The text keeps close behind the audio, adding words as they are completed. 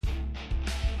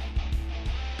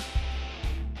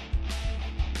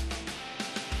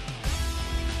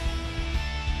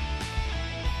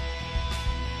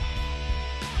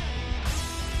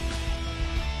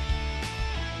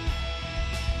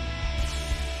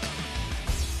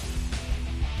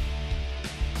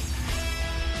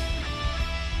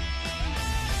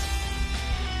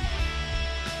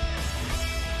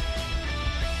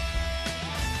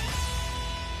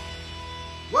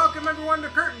everyone to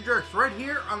Curtain Jerks, right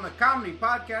here on the Comedy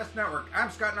Podcast Network. I'm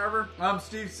Scott Narver. I'm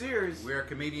Steve Sears. We are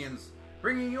comedians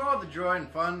bringing you all the joy and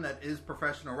fun that is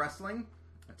professional wrestling.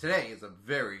 And today is a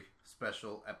very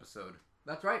special episode.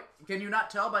 That's right. Can you not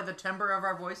tell by the timbre of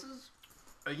our voices?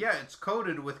 Yeah, it's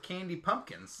coated with candy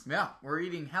pumpkins. Yeah, we're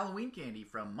eating Halloween candy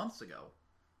from months ago.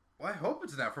 Well, I hope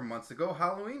it's not from months ago.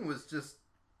 Halloween was just,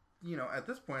 at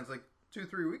this point, it's like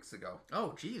 2-3 weeks ago.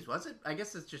 Oh, geez, was it? I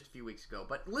guess it's just a few weeks ago.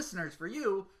 But listeners, for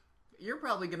you, you're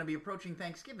probably going to be approaching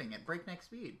Thanksgiving at breakneck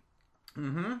speed.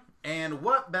 Mm-hmm. And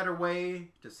what better way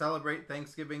to celebrate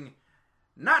Thanksgiving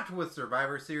not with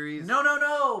Survivor Series?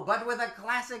 No, but with a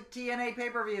classic TNA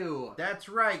pay-per-view. That's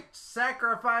right,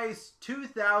 Sacrifice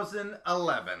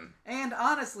 2011. And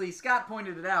honestly, Scott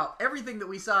pointed it out, everything that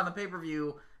we saw in the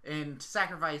pay-per-view in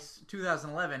Sacrifice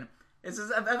 2011 is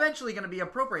eventually going to be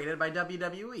appropriated by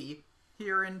WWE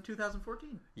here in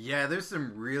 2014. Yeah, there's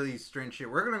some really strange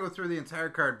shit. We're going to go through the entire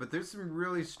card, but there's some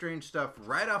really strange stuff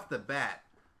right off the bat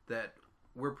that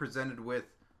we're presented with.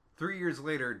 3 years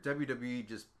later, WWE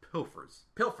just pilfers.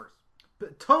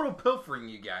 Total pilfering,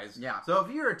 you guys. Yeah. So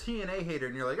if you're a TNA hater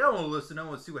and you're like, I want to listen, I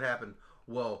want to see what happened.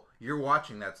 Well, you're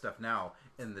watching that stuff now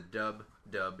in the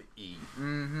WWE.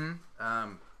 Mm-hmm.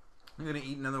 I'm going to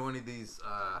eat another one of these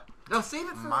save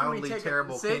it for mildly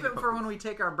terrible save it for when we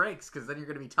take our breaks, because then you're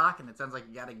going to be talking. It sounds like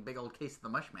you got a big old case of the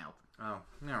mush mouth. Oh,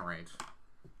 all right.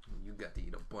 You got to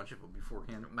eat a bunch of them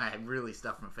beforehand. I really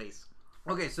stuffed my face.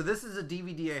 Okay, so this is a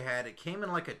DVD I had. It came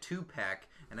in like a 2-pack,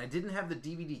 and I didn't have the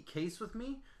DVD case with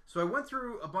me, so I went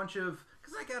through a bunch of,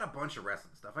 because I got a bunch of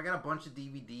wrestling stuff. I got a bunch of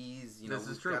DVDs. This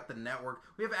is true. Got the network.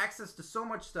 We have access to so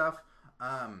much stuff.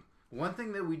 One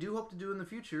thing that we do hope to do in the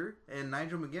future, and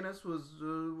Nigel McGuinness was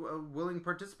a willing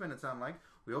participant, it sounded like,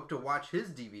 we hope to watch his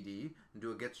DVD and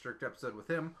do a Get Strict episode with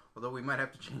him, although we might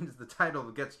have to change the title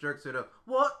of Get Strict to,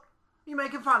 what? You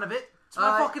making fun of it? It's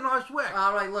my fucking life's work.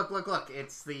 All right, look.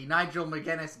 It's the Nigel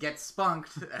McGuinness Gets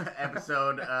Spunked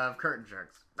episode of Curtain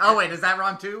Jerks. Oh, wait, is that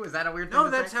wrong, too? Is that a weird thing No,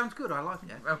 to that say? sounds good. I like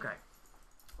it. Okay.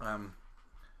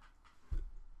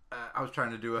 I was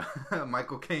trying to do a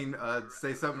Michael Caine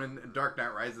say something in Dark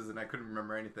Knight Rises, and I couldn't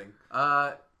remember anything.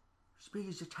 Sweet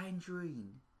as a tangerine.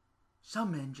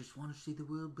 Some men just want to see the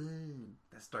world burn.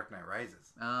 That's Dark Knight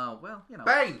Rises. Oh, well,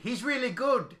 Bane, he's really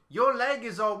good. Your leg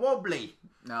is all wobbly.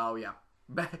 Oh, yeah.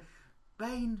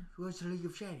 Bane was the League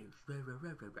of Shadows.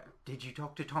 Did you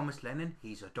talk to Thomas Lennon?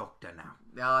 He's a doctor now.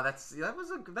 No, that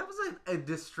was a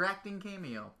distracting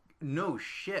cameo. No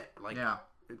shit. Yeah.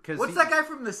 What's that guy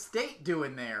from the state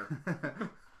doing there?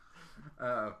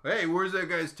 Hey, where's that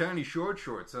guy's tiny short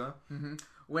shorts, huh? Mm-hmm.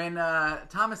 When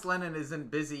Thomas Lennon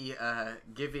isn't busy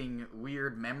giving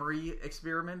weird memory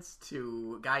experiments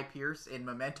to Guy Pearce in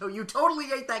Memento, you totally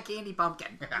ate that candy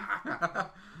pumpkin.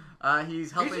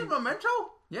 He's helping. He's in Memento?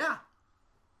 Yeah.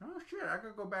 Oh shit! I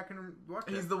could go back and watch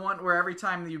it. He's the one where every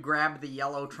time you grab the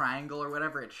yellow triangle or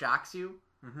whatever, it shocks you.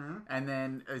 Mm-hmm. And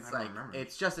then it's like,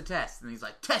 it's just a test. And he's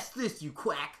like, test this, you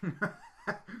quack.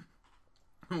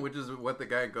 Which is what the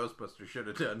guy in Ghostbusters should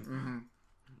have done. Mm-hmm.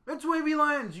 It's Wavy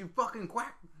Lions, you fucking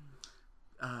quack.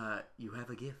 You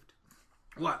have a gift.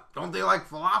 What? Don't they like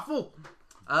falafel?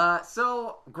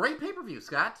 So, great pay-per-view,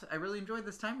 Scott. I really enjoyed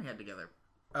this time we had together.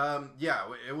 Yeah,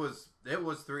 it was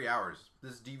 3 hours.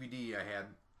 This DVD I had.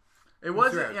 It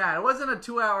wasn't a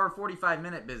 2-hour,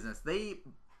 45-minute business.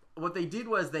 What they did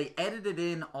was they edited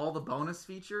in all the bonus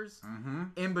features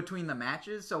in between the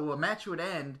matches. So a match would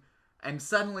end, and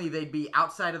suddenly they'd be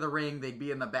outside of the ring, they'd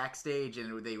be in the backstage,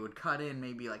 and they would cut in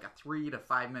maybe like a 3 to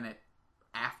 5 minute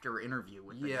after interview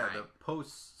with the guy. Yeah, the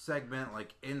post segment,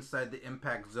 like inside the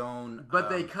Impact Zone. But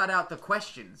they cut out the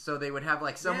questions, so they would have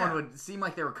like someone would seem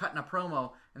like they were cutting a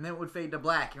promo, and then it would fade to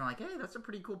black. And you're like, hey, that's a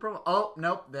pretty cool promo. Oh,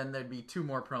 nope. Then there'd be 2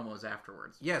 more promos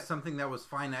afterwards. Yeah, something that was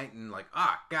finite and like,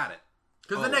 got it.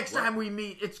 Because the next time we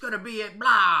meet, it's going to be at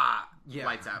blah. Yeah.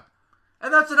 Lights out.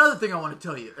 And that's another thing I want to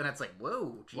tell you. And it's like,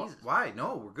 whoa, Jesus. Why?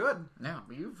 No, we're good. No,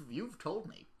 you've told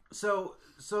me. So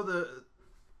the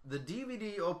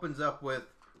DVD opens up with,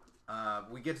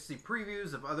 we get to see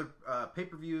previews of other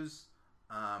pay-per-views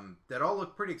that all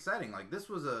look pretty exciting. Like, this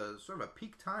was a sort of a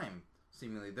peak time,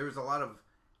 seemingly. There was a lot of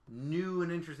new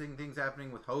and interesting things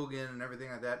happening with Hogan and everything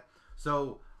like that.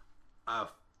 So, a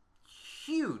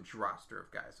huge roster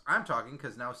of guys. I'm talking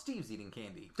because now Steve's eating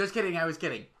candy. Just kidding, I was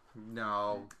kidding.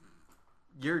 No.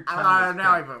 Your tongue is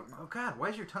now pink. Oh, God, why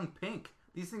is your tongue pink?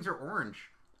 These things are orange.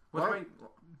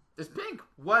 It's pink.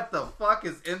 What the fuck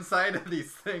is inside of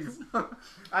these things?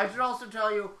 I should also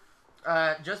tell you,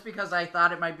 just because I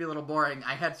thought it might be a little boring,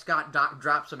 I had Scott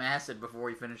drop some acid before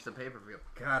we finished the pay-per-view.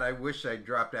 God, I wish I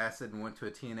dropped acid and went to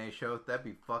a TNA show. That'd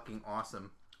be fucking awesome.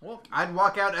 Well, I'd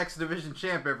walk out X Division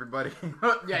champ, everybody.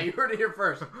 yeah, you heard it here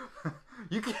first.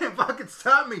 You can't fucking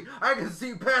stop me. I can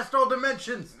see past all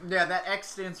dimensions. Yeah, that X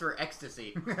stands for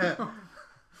ecstasy. Just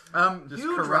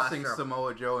huge caressing roster.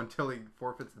 Samoa Joe until he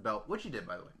forfeits the belt, which he did,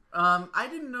 by the way. I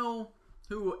didn't know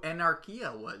who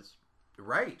Anarquia was.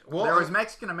 Right. Well, There was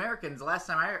Mexican Americans. The last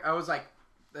time I was like,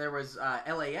 there was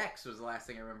LAX was the last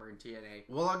thing I remember in TNA.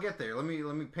 Well, I'll get there. Let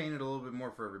me paint it a little bit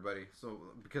more for everybody. So,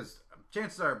 because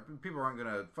chances are people aren't going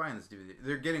to find this DVD.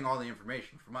 They're getting all the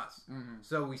information from us. Mm-hmm.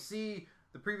 So we see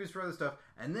the previews for other stuff,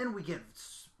 and then we get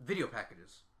video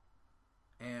packages.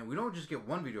 And we don't just get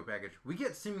one video package. We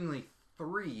get seemingly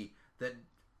 3 that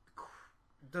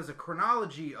does a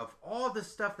chronology of all the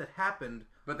stuff that happened.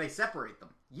 But they separate them.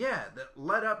 Yeah, that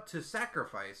led up to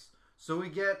Sacrifice. So we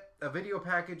get a video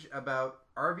package about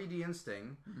RVD and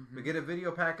Sting. Mm-hmm. We get a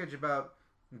video package about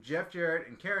Jeff Jarrett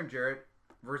and Karen Jarrett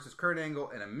versus Kurt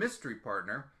Angle and a mystery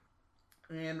partner.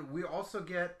 And we also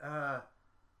get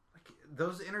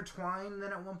those intertwine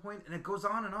then at one point, and it goes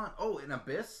on and on. Oh, in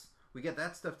Abyss, we get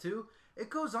that stuff too.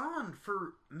 It goes on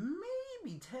for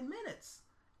maybe 10 minutes,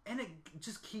 and it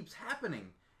just keeps happening.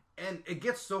 And it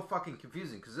gets so fucking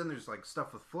confusing, because then there's like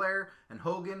stuff with Flair and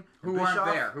Hogan who Bischoff.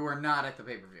 aren't there, who are not at the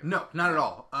pay-per-view. No, not at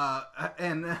all.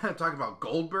 And talking about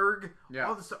Goldberg, yeah.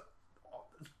 all this stuff,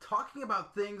 talking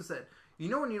about things that, you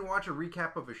know, when you watch a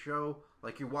recap of a show,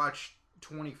 like you watch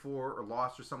 24 or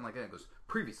Lost or something like that, it goes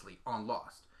previously on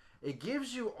Lost. It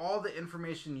gives you all the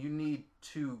information you need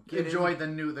to enjoy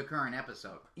the current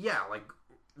episode. Yeah, like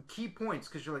key points,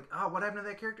 because you're like, oh, what happened to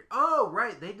that character? Oh,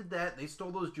 right, they did that. They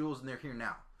stole those jewels and they're here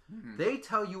now. Mm-hmm. They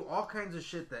tell you all kinds of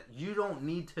shit that you don't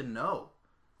need to know.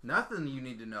 Nothing you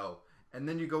need to know. And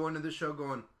then you go into the show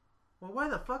going, well, why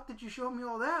the fuck did you show me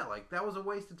all that? Like, that was a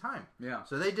waste of time. Yeah.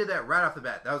 So they did that right off the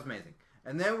bat. That was amazing.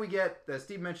 And then we get, as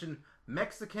Steve mentioned,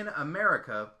 Mexican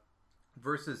America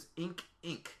versus Ink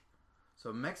Inc.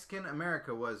 So Mexican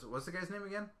America was, what's the guy's name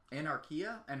again?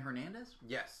 Anarquia and Hernandez?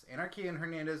 Yes. Anarquia and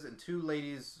Hernandez and 2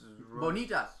 ladies.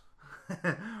 Bonitas.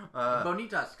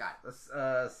 Bonitas, Scott.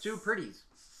 2 pretties.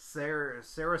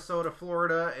 Sarasota,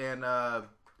 Florida, and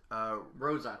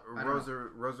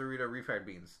Rosarito refried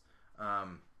beans.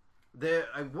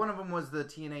 One of them was the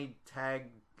TNA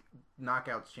Tag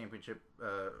Knockouts Championship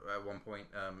at one point.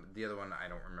 The other one I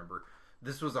don't remember.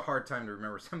 This was a hard time to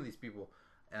remember some of these people.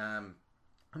 And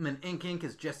then Ink Inc.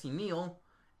 is Jesse Neal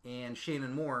and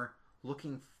Shannon Moore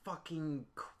looking fucking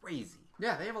crazy.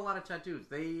 Yeah, they have a lot of tattoos.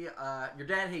 Your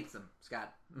dad hates them,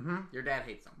 Scott. Mm-hmm. Your dad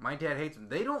hates them. My dad hates them.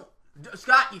 They don't.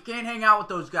 Scott, you can't hang out with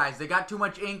those guys. They got too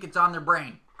much ink. It's on their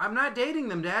brain. I'm not dating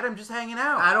them, Dad. I'm just hanging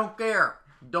out. I don't care.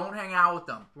 Don't hang out with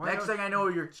them. Why Next thing I know,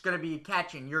 you're going to be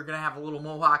catching. You're going to have a little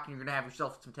mohawk, and you're going to have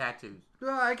yourself some tattoos.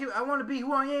 I want to be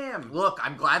who I am. Look,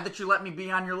 I'm glad that you let me be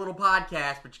on your little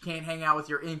podcast, but you can't hang out with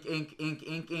your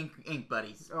ink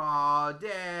buddies. Aw,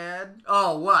 Dad.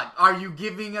 Oh, what? Are you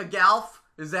giving a Galf?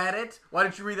 Is that it? Why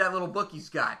don't you read that little book you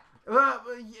got?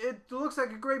 It looks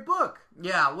like a great book.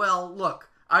 Yeah, well, look.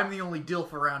 I'm the only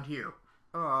dilf around here.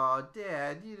 Oh,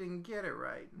 Dad, you didn't get it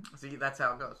right. See, that's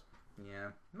how it goes.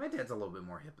 Yeah. My dad's a little bit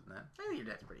more hip than that. I think your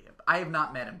dad's pretty hip. I have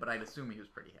not met him, but I'd assume he was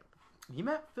pretty hip. He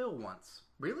met Phil once.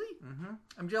 Really? Mm-hmm.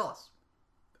 I'm jealous.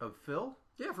 Of Phil?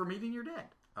 Yeah, for meeting your dad.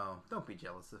 Oh, don't be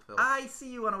jealous of Phil. I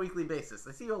see you on a weekly basis.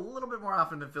 I see you a little bit more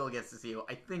often than Phil gets to see you.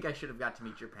 I think I should have got to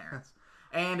meet your parents.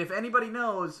 And if anybody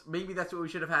knows, maybe that's what we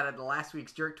should have had at the last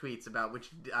week's jerk tweets about which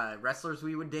wrestlers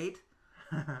we would date.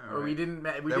 Or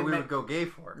right. we would go gay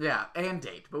for. Yeah, and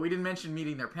date, but we didn't mention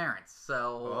meeting their parents.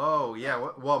 So. Oh yeah,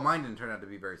 well mine didn't turn out to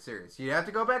be very serious. You have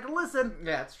to go back and listen.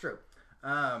 Yeah, that's true.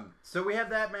 So we have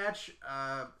that match,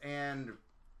 and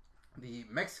the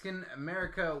Mexican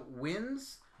America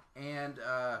wins, and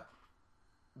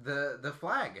the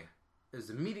flag is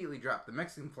immediately dropped. The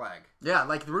Mexican flag. Yeah,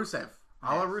 like the Rusev.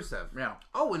 A la Rusev. Yeah.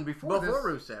 Oh, and before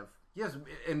Rusev. Yes,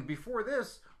 and before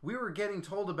this, we were getting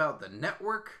told about the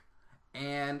network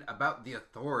and about the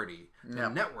authority. The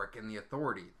network and the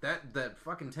authority. That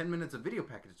fucking 10 minutes of video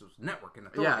package was network and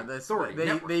authority.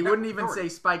 Yeah, they wouldn't even say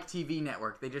Spike TV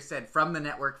network. They just said from the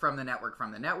network,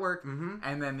 mm-hmm.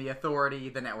 and then the authority,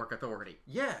 the network authority.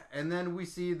 Yeah, and then we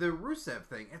see the Rusev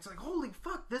thing. It's like, holy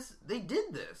fuck, they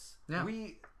did this. Yeah.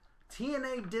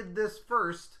 TNA did this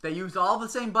first. They used all the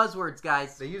same buzzwords,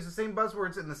 guys. They used the same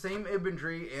buzzwords and the same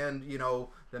imagery, and,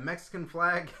 the Mexican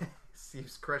flag...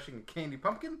 Steve's crushing a candy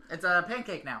pumpkin. It's a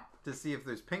pancake now. To see if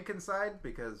there's pink inside,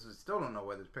 because we still don't know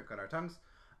whether there's pink on our tongues.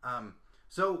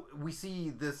 So we see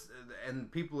this,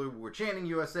 and people were chanting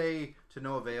USA to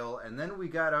no avail, and then we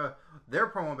got their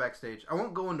promo backstage. I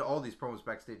won't go into all these promos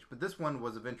backstage, but this one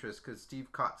was of interest because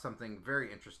Steve caught something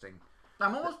very interesting.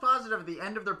 I'm almost positive at the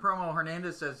end of their promo,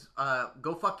 Hernandez says,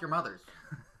 "Go fuck your mothers."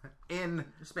 In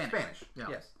Spanish. Yeah.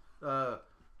 Yes.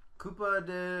 Cupa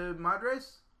de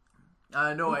Madres?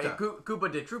 No, Cupa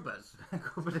de Trupas.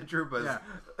 Cupa de Trupas. Yeah.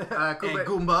 And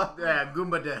Goomba. Yeah,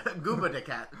 Goomba de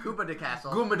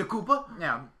Castle. Goomba de Koopa?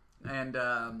 Yeah. And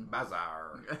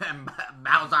Bazaar.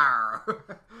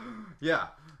 Bowser. Yeah.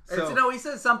 So, no, he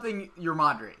says something your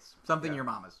madres. Something your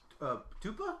mamas.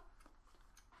 Tupa?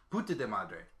 Puta de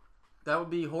Madre. That would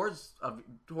be horse to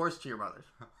your mothers.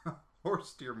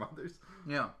 Horse to your mothers.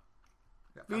 Yeah.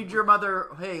 Feed your mother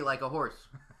hay like a horse.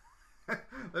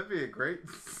 That'd be a great...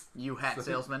 You hat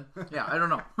salesman. Yeah, I don't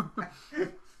know.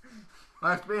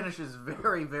 My Spanish is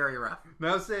very, very rough.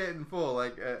 Now say it in full,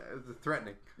 like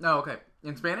threatening. No, okay.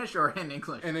 In Spanish or in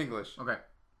English? In English. Okay.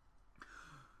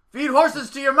 Feed horses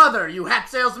to your mother, you hat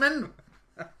salesman!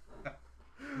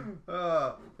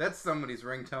 That's somebody's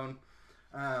ringtone.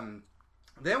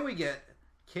 Then we get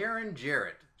Karen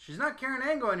Jarrett. She's not Karen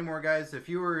Angle anymore, guys. If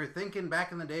you were thinking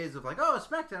back in the days of like, oh,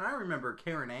 SmackDown, I remember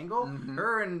Karen Angle. Mm-hmm.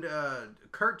 Her and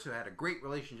Kurt had a great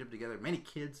relationship together, many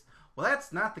kids. Well,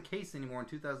 that's not the case anymore in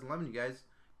 2011, you guys.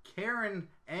 Karen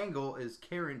Angle is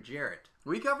Karen Jarrett.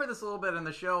 We covered this a little bit in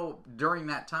the show during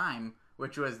that time,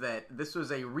 which was that this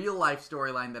was a real-life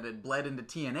storyline that had bled into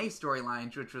TNA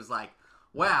storylines, which was like,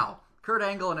 wow, Kurt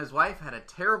Angle and his wife had a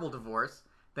terrible divorce.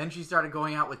 Then she started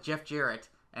going out with Jeff Jarrett.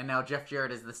 And now Jeff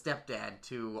Jarrett is the stepdad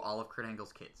to all of Kurt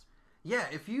Angle's kids. Yeah,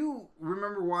 if you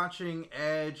remember watching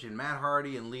Edge and Matt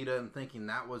Hardy and Lita and thinking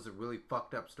that was a really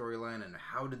fucked up storyline and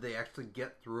how did they actually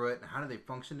get through it and how did they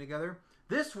function together,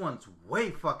 this one's way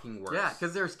fucking worse. Yeah,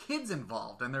 because there's kids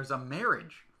involved and there's a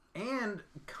marriage. And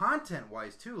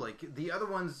content-wise, too. Like, the other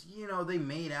ones, you know, they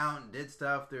made out and did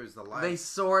stuff. There's the life. They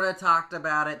sort of talked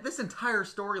about it. This entire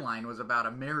storyline was about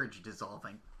a marriage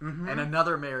dissolving. Mm-hmm. And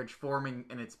another marriage forming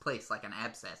in its place, like an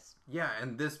abscess. Yeah,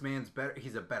 and this man's better.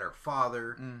 He's a better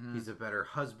father. Mm-hmm. He's a better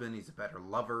husband. He's a better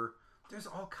lover. There's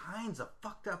all kinds of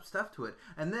fucked up stuff to it.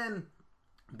 And then...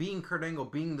 being Kurt Angle,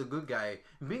 being the good guy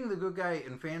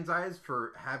in fans' eyes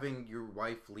for having your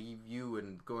wife leave you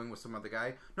and going with some other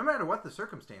guy, no matter what the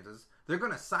circumstances, they're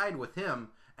going to side with him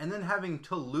and then having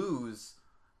to lose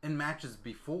in matches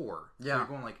before. So you're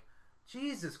going like,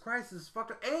 Jesus Christ, this is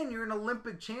fucked up. And you're an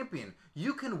Olympic champion.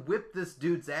 You can whip this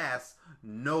dude's ass,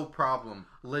 no problem.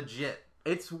 Legit.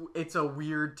 It's a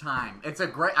weird time. It's a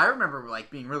great... I remember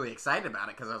like being really excited about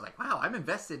it because I was like, wow, I'm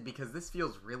invested because this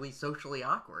feels really socially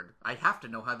awkward. I have to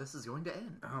know how this is going to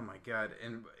end. Oh my God.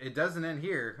 And it doesn't end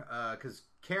here because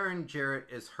Karen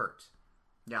Jarrett is hurt.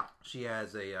 Yeah. She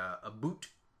has a boot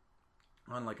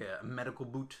on like a medical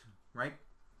boot, right?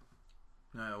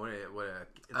 No, it's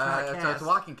not a cast. It's a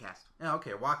walking cast. Yeah,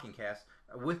 okay, a walking cast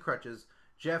with crutches.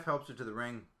 Jeff helps her to the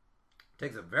ring.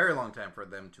 Takes a very long time for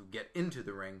them to get into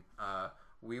the ring.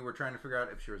 We were trying to figure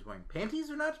out if she was wearing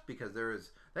panties or not because there is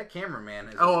that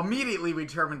cameraman. Immediately we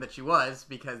determined that she was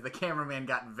because the cameraman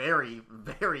got very,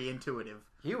 very intuitive.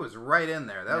 He was right in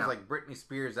there. That was like Britney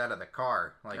Spears out of the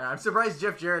car. Like I'm surprised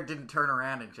Jeff Jarrett didn't turn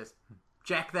around and just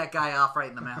jack that guy off right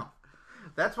in the mouth.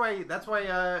 That's why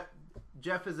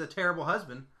Jeff is a terrible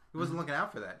husband. He wasn't looking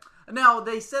out for that. Now,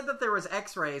 they said that there was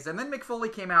x-rays, and then Mick Foley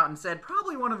came out and said,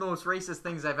 probably one of the most racist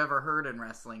things I've ever heard in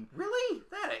wrestling. Really?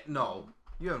 No.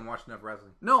 You haven't watched enough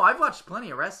wrestling. No, I've watched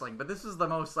plenty of wrestling, but this is the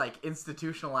most, like,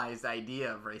 institutionalized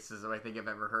idea of racism I think I've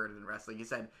ever heard in wrestling. He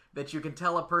said that you can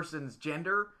tell a person's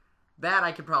gender. That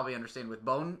I could probably understand with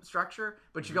bone structure,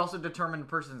 but you can also determine a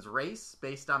person's race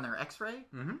based on their x-ray,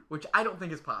 which I don't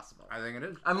think is possible. I think it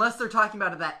is. Unless they're talking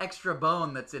about that extra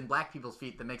bone that's in black people's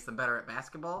feet that makes them better at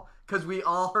basketball, because we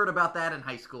all heard about that in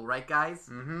high school, right, guys?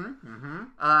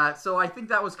 So I think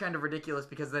that was kind of ridiculous,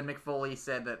 because then Mick Foley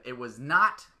said that it was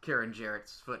not Karen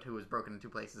Jarrett's foot who was broken in two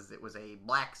places. It was a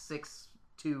black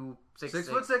 6'2",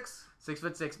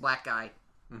 6'6" black guy.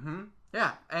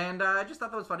 Yeah, and I just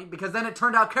thought that was funny, because then it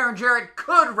turned out Karen Jarrett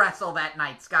could wrestle that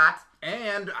night, Scott.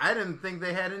 And I didn't think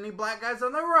they had any black guys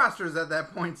on their rosters at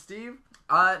that point, Steve.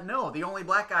 No, the only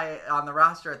black guy on the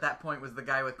roster at that point was the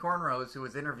guy with cornrows who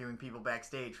was interviewing people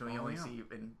backstage, who we only see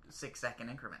in 6-second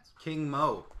increments. King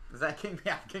Mo. Is that King?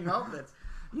 Yeah, King Mo. That's,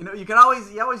 you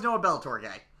always know a Bellator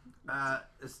guy.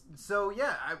 So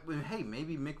yeah, hey,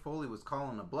 maybe Mick Foley was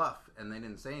calling a bluff, and they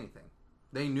didn't say anything.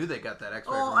 They knew they got that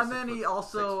X-ray. Oh, and then he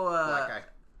also black guy.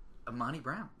 Monty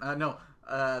Brown.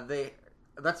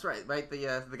 That's right.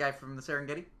 The guy from the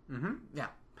Serengeti. Yeah,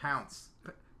 Pounce.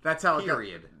 That's how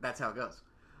Period. That's how it goes.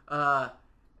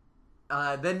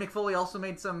 Then Mick Foley also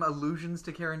made some allusions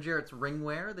to Karen Jarrett's ring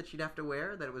wear that she'd have to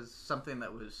wear. That it was something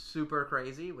that was super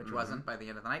crazy, which wasn't by the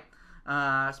end of the night.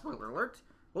 Spoiler alert.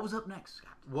 What was up next,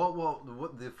 Scott? Well,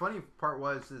 what the funny part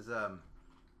was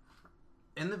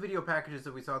in the video packages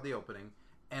that we saw at the opening,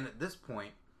 and at this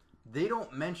point, they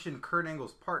don't mention Kurt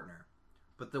Angle's partner.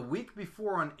 But the week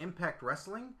before on Impact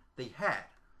Wrestling, they had.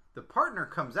 The partner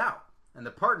comes out, and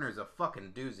the partner is a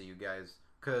fucking doozy, you guys,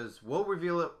 because we'll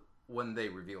reveal it when they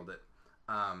revealed it.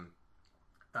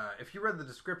 If you read the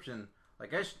description,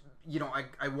 like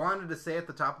I wanted to say at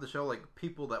the top of the show, like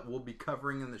people that we'll be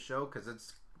covering in the show, because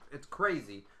it's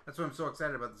crazy. That's why I'm so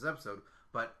excited about this episode.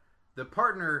 But the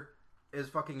partner is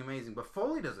fucking amazing. But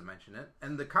Foley doesn't mention it,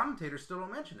 and the commentators still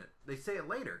don't mention it. They say it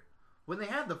later when they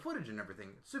had the footage and everything.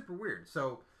 It's super weird.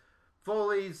 So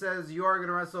Foley says you are going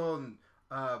to wrestle, and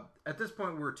at this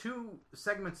point we're 2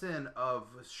 segments in of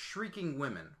shrieking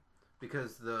women,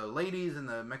 because the ladies in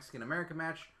the Mexican American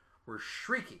match were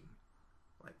shrieking,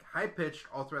 like high pitched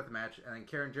all throughout the match, and then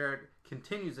Karen Jarrett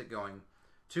continues it going.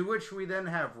 To which we then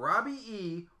have Robbie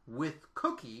E with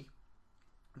Cookie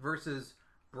versus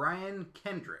Brian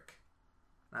Kendrick.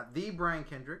 Not the Brian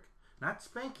Kendrick, not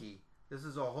Spanky. This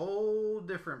is a whole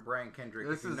different Brian Kendrick.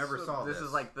 This if you never saw this. This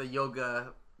is like the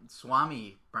Yoga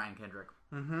Swami Brian Kendrick.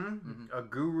 A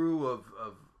guru of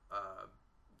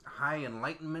high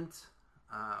enlightenment,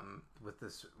 with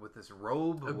this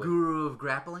robe. A guru of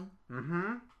grappling.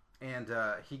 And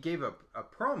he gave a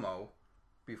promo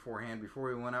beforehand, before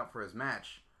he went out for his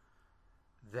match,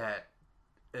 that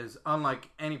is unlike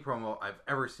any promo I've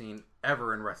ever seen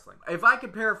ever in wrestling. If I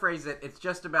could paraphrase it, it's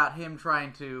just about him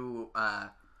trying to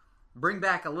bring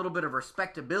back a little bit of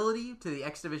respectability to the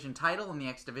X Division title and the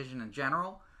X Division in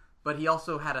general, but he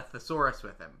also had a thesaurus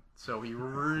with him, so he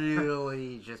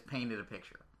really just painted a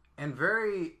picture. And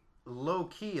very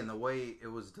low-key in the way it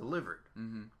was delivered.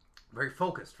 Very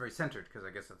focused, very centered, because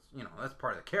I guess that's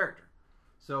part of the character.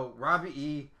 So Robbie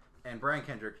E and Brian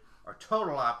Kendrick are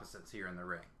total opposites here in the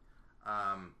ring.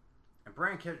 And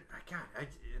Brian Kendrick,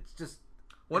 it's just...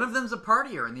 One of them's a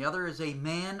partier, and the other is a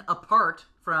man apart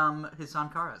from his San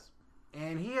Caras.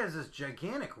 And he has this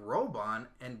gigantic robe on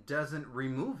and doesn't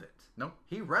remove it. Nope.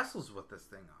 He wrestles with this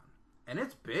thing on. And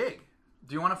it's big.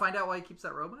 Do you want to find out why he keeps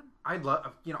that robe on? I'd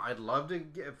love to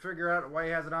figure out why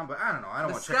he has it on, but I don't know. I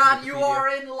don't want to check Scott, you are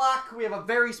in luck. We have a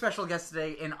very special guest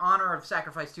today in honor of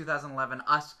Sacrifice 2011,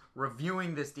 us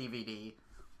reviewing this DVD.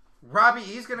 Robbie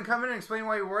E's going to come in and explain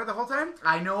why you were the whole time?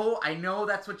 I know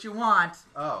that's what you want.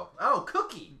 Oh,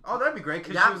 Cookie. Oh, that'd be great,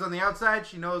 because she was on the outside.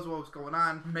 She knows what was going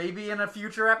on. Maybe in a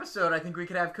future episode, I think we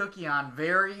could have Cookie on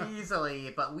very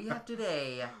easily, but we have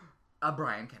today a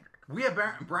Brian Kendrick. We have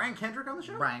Brian Kendrick on the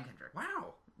show? Brian Kendrick.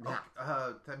 Wow. Yeah.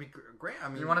 That'd be great. I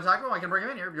mean, you want to talk about him? I can bring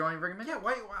him in here if you want me to bring him in. Yeah,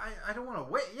 why I don't want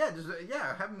to wait. Yeah, just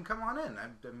have him come on in. I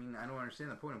mean, I don't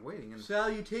understand the point of waiting. And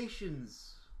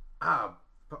salutations.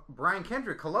 Brian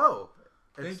Kendrick, hello.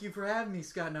 Thank you for having me,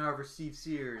 Scott Narver, Steve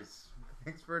Sears.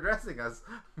 Thanks for addressing us.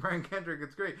 Brian Kendrick,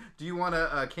 it's great. Do you want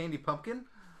a candy pumpkin?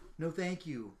 No, thank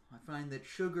you. I find that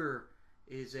sugar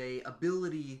is a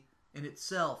ability in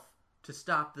itself to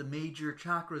stop the major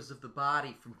chakras of the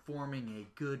body from forming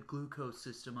a good glucose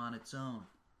system on its own.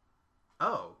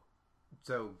 Oh,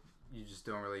 so you just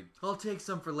don't really... I'll take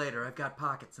some for later. I've got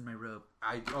pockets in my robe.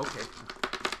 Okay.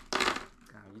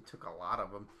 God, you took a lot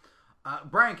of them.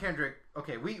 Brian Kendrick,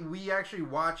 okay, we actually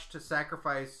watched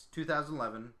Sacrifice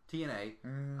 2011, TNA,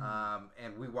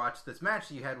 and we watched this match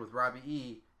that you had with Robbie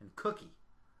E and Cookie.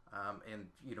 And,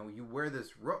 you wear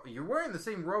this robe. You're wearing the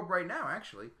same robe right now,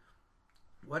 actually.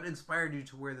 What inspired you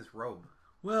to wear this robe?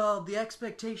 Well, the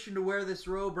expectation to wear this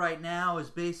robe right now is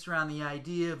based around the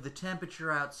idea of the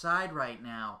temperature outside right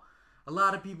now. A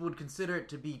lot of people would consider it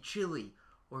to be chilly,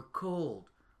 or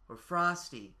cold, or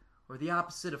frosty, or the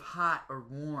opposite of hot or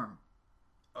warm.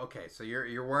 Okay, so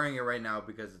you're wearing it right now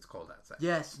because it's cold outside.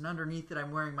 Yes, and underneath it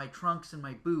I'm wearing my trunks and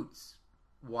my boots.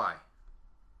 Why?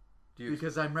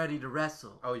 Because I'm ready to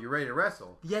wrestle. Oh, you're ready to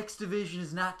wrestle? The X Division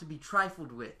is not to be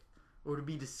trifled with, or to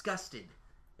be disgusted.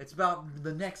 It's about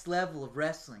the next level of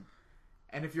wrestling.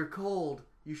 And if you're cold,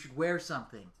 you should wear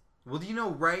something. Well, do you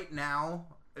know right now,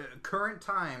 current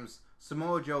times,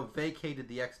 Samoa Joe vacated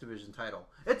the X Division title.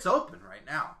 It's open right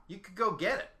now. You could go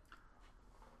get it.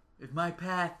 If my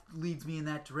path leads me in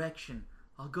that direction,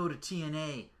 I'll go to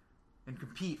TNA and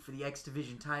compete for the X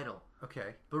Division title.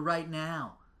 Okay. But right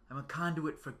now, I'm a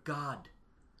conduit for God.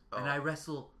 And I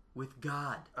wrestle with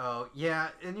God. Oh, yeah.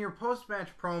 In your post-match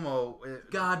promo...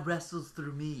 God wrestles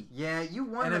through me. Yeah, you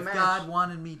won the match. And if God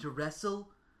wanted me to wrestle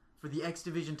for the X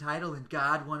Division title and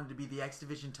God wanted to be the X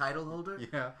Division title holder...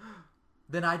 Yeah.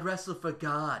 Then I'd wrestle for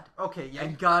God. Okay, yeah.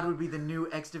 And God would be the new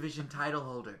X Division title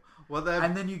holder. Well, then...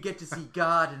 And then you get to see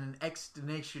God in an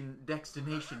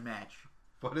X-Destination match.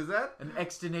 What is that? An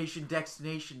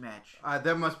X-Destination match.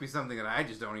 That must be something that I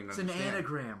just don't even understand. It's an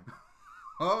anagram.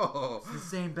 Oh. It's the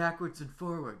same backwards and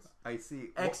forwards. I see.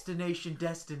 Extination,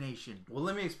 destination. Well,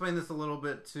 let me explain this a little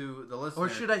bit to the listener. Or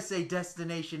should I say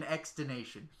destination,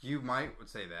 extination? You might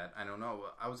say that. I don't know.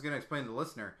 I was going to explain to the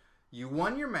listener. You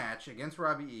won your match against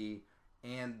Robbie E.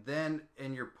 And then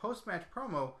in your post-match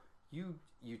promo, you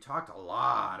talked a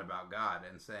lot about God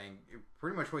and saying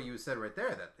pretty much what you said right there,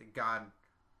 that God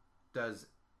does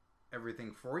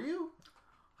everything for you.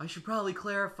 I should probably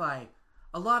clarify.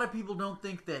 A lot of people don't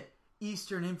think that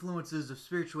Eastern influences of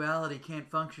spirituality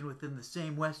can't function within the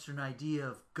same Western idea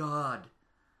of God.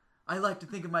 I like to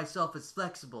think of myself as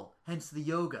flexible, hence the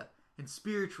yoga, and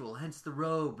spiritual, hence the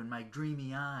robe and my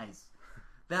dreamy eyes.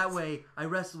 That way, I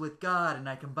wrestle with God and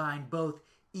I combine both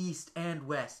East and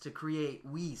West to create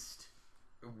Weast.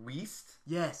 Weast?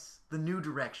 Yes, the new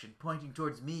direction, pointing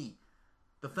towards me.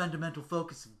 The fundamental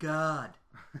focus of God.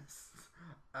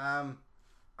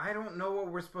 I don't know what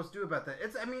we're supposed to do about that.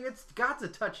 God's a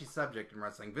touchy subject in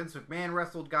wrestling. Vince McMahon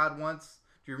wrestled God once.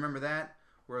 Do you remember that?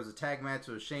 Where it was a tag match.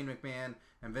 It was Shane McMahon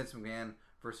and Vince McMahon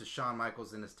versus Shawn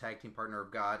Michaels and his tag team partner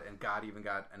of God. And God even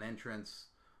got an entrance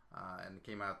and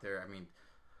came out there. I mean,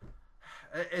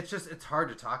 it's hard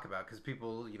to talk about because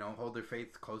people, hold their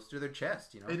faith close to their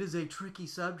chest, It is a tricky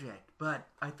subject, but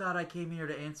I thought I came here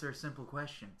to answer a simple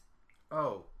question.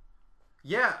 Oh.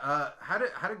 Yeah, how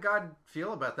did God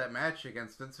feel about that match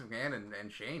against Vince McMahon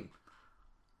and Shane?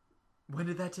 When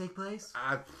did that take place?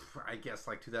 I guess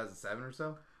like 2007 or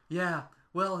so. Yeah,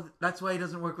 well, that's why he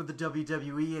doesn't work with the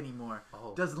WWE anymore.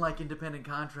 Oh. Doesn't like independent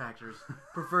contractors.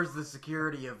 Prefers the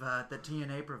security of that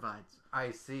TNA provides. I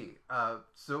see.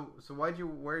 So why'd you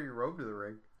wear your robe to the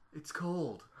ring? It's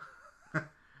cold.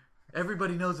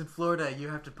 Everybody knows in Florida you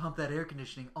have to pump that air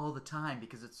conditioning all the time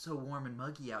because it's so warm and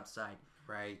muggy outside.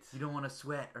 Right. You don't want to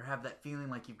sweat or have that feeling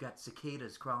like you've got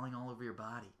cicadas crawling all over your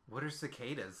body. What are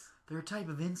cicadas? They're a type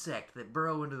of insect that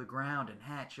burrow into the ground and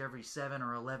hatch every 7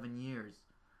 or 11 years.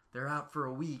 They're out for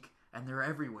a week and they're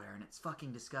everywhere and it's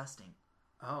fucking disgusting.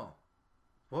 Oh.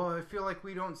 Well, I feel like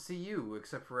we don't see you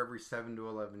except for every 7 to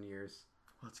 11 years.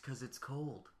 Well, it's because it's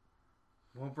cold.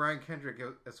 Well, Brian Kendrick,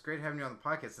 it's great having you on the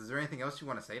podcast. Is there anything else you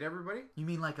want to say to everybody? You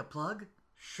mean like a plug?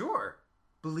 Sure.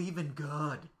 Believe in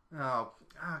God. Oh,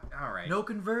 all right. No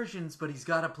conversions, but he's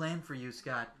got a plan for you,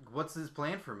 Scott. What's his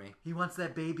plan for me? He wants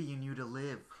that baby in you to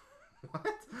live. What?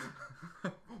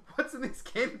 What's in these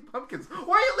candy pumpkins?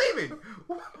 Why are you leaving?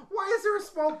 Why is there a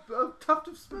small tuft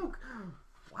of smoke?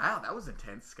 Wow, that was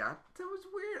intense, Scott. That was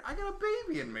weird. I got a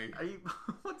baby in me.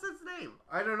 What's its name?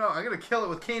 I don't know. I'm gonna kill it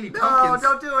with candy pumpkins. No,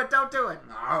 don't do it. Don't do it.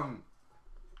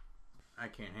 I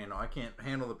can't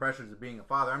handle the pressures of being a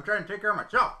father. I'm trying to take care of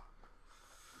myself.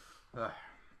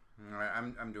 All right,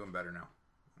 I'm doing better now.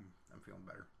 I'm feeling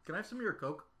better. Can I have some of your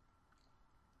Coke?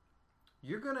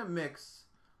 You're gonna mix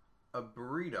a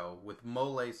burrito with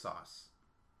mole sauce,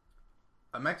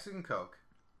 a Mexican Coke,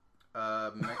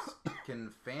 a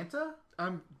Mexican Fanta.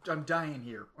 I'm dying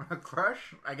here. A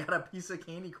Crush. I got a piece of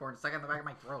candy corn stuck in the back of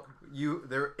my throat.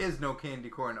 There is no candy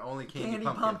corn, only candy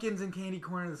pumpkins and candy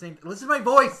corn are the same. Listen to my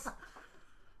voice.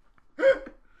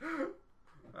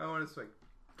 I want to swing.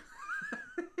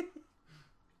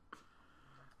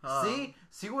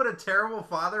 See what a terrible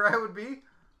father I would be?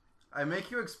 I make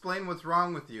you explain what's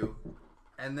wrong with you,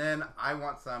 and then I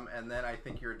want some, and then I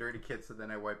think you're a dirty kid, so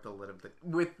then I wipe the lid of the...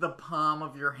 With the palm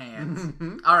of your hands.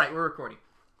 All right, we're recording.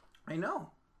 I know.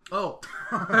 Oh.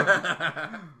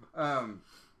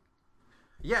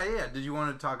 Yeah. Did you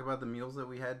want to talk about the meals that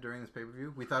we had during this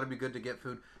pay-per-view? We thought it'd be good to get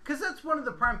food, because that's one of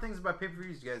the prime things about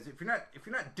pay-per-views, you guys. If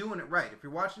you're not doing it right, if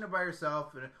you're watching it by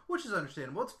yourself, which is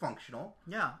understandable, it's functional.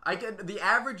 Yeah, the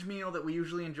average meal that we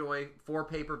usually enjoy for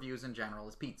pay-per-views in general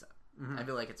is pizza. Mm-hmm. I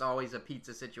feel like it's always a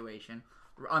pizza situation.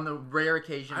 On the rare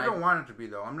occasion, I don't want it to be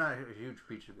though. I'm not a huge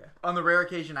pizza guy. On the rare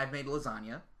occasion, I've made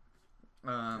lasagna.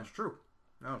 That's true.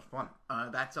 That was fun.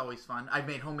 That's always fun. I've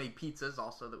made homemade pizzas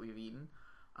also that we've eaten.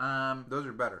 Those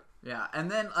are better. Yeah, and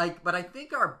then but I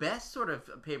think our best sort of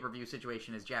pay-per-view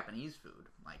situation is Japanese food.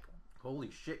 Like,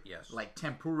 holy shit, yes. Like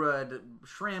tempura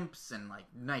shrimps and like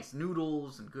nice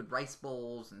noodles and good rice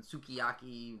bowls and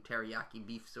sukiyaki, teriyaki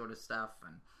beef sort of stuff,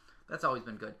 and that's always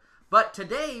been good. But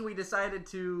today we decided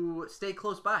to stay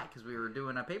close by because we were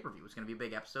doing a pay-per-view. It was going to be a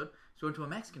big episode. So we went to a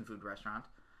Mexican food restaurant,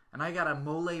 and I got a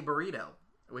mole burrito,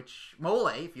 which mole,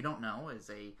 if you don't know, is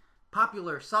a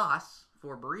popular sauce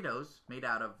for burritos made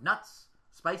out of nuts,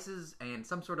 spices, and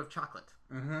some sort of chocolate.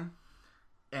 Mm-hmm.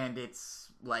 And it's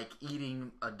like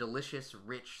eating a delicious,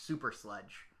 rich super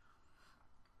sludge.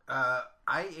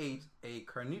 I ate a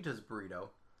carnitas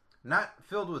burrito, not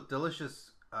filled with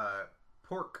delicious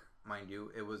pork, mind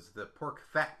you. It was the pork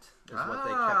fat is what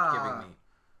they kept giving me.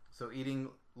 So eating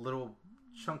little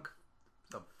chunk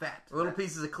of fat. Little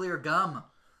pieces of clear gum.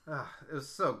 It was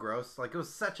so gross. Like, it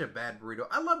was such a bad burrito.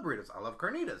 I love burritos. I love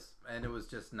carnitas. And it was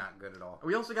just not good at all.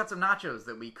 We also got some nachos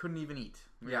that we couldn't even eat.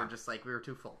 We were just like, we were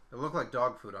too full. It looked like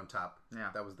dog food on top. Yeah.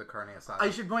 That was the carne asada.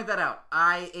 I should point that out.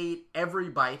 I ate every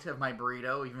bite of my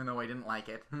burrito, even though I didn't like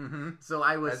it. Mm-hmm. So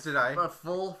I was As did I.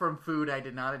 Full from food I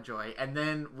did not enjoy. And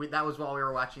then that was while we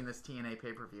were watching this TNA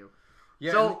pay-per-view.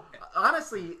 Yeah, so,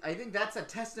 honestly, I think that's a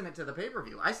testament to the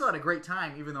pay-per-view. I still had a great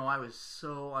time, even though I was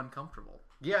so uncomfortable.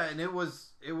 Yeah, and it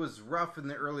was rough in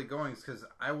the early goings because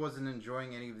I wasn't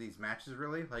enjoying any of these matches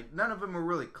really. Like, none of them were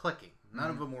really clicking.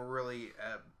 None of them were really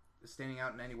standing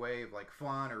out in any way of like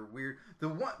fun or weird. The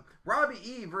one Robbie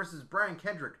E versus Brian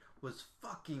Kendrick was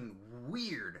fucking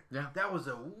weird. Yeah, that was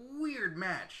a weird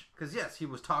match because yes, he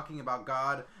was talking about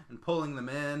God and pulling them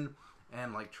in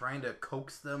and like trying to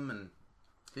coax them, and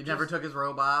he never took his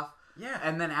robe off. Yeah,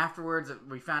 and then afterwards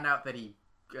we found out that he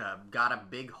got a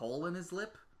big hole in his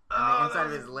lip. On the inside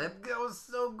of his lip. That was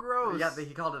so gross. Yeah,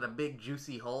 he called it a big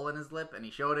juicy hole in his lip, and he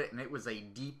showed it, and it was a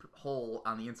deep hole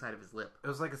on the inside of his lip. It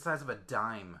was like the size of a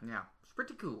dime. Yeah, it's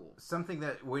pretty cool. Something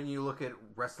that when you look at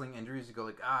wrestling injuries, you go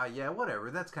like, yeah,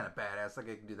 whatever. That's kind of badass. Like,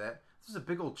 I can do that. This is a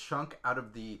big old chunk out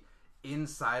of the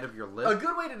inside of your lip. A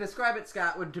good way to describe it,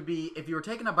 Scott, would to be if you were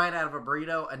taking a bite out of a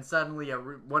burrito and suddenly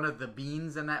one of the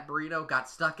beans in that burrito got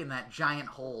stuck in that giant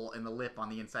hole in the lip on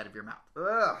the inside of your mouth.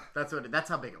 Ugh. That's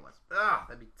how big it was. Ugh,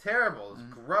 that'd be terrible. It was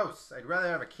gross. I'd rather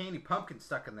have a candy pumpkin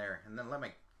stuck in there and then let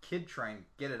my kid try and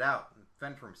get it out and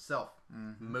fend for himself.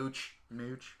 Mooch.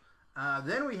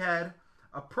 Then we had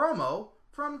a promo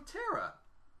from Tara,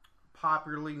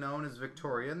 popularly known as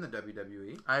Victoria in the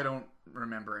WWE. I don't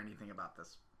remember anything about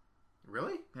this.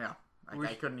 Really? Yeah,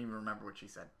 I couldn't even remember what she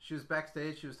said. She was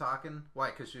backstage. She was talking.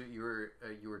 Why? Because you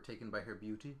were taken by her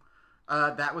beauty.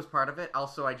 That was part of it.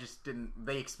 Also, I just didn't.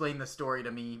 They explained the story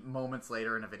to me moments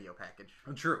later in a video package.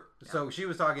 True. Yeah. So she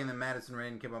was talking, and then Madison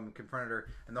Rayne came up and confronted her,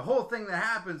 and the whole thing that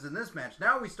happens in this match.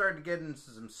 Now we start to get into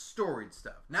some storied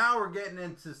stuff. Now we're getting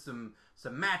into some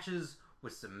matches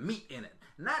with some meat in it,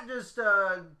 not just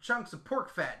chunks of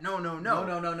pork fat. No.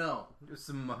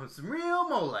 Some real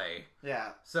mole.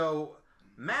 Yeah. So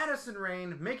Madison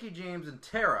Rayne, Mickie James, and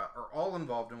Tara are all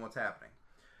involved in what's happening.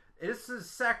 It's a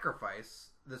sacrifice.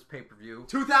 This pay-per-view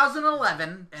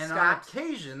 2011, and Scott. On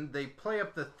occasion they play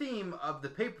up the theme of the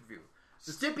pay-per-view.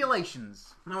 The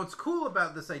stipulations. Now what's cool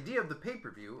about this idea of the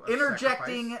pay-per-view,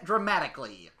 interjecting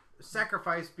dramatically,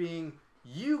 sacrifice being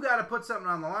you got to put something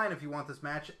on the line if you want this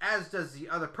match, as does the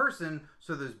other person,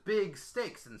 so there's big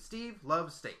stakes, and Steve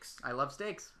loves stakes. I love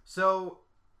stakes. So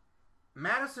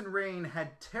Madison Rayne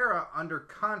had Tara under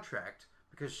contract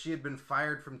because she had been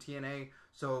fired from TNA,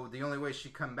 so the only way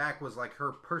she'd come back was like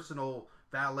her personal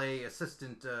valet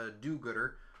assistant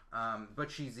do-gooder, but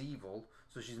she's evil,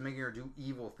 so she's making her do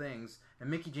evil things, and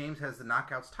Mickie James has the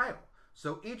Knockouts title.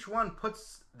 So each one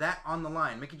puts that on the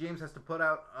line. Mickie James has to put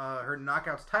out her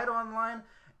Knockouts title on the line,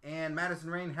 and Madison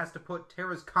Rayne has to put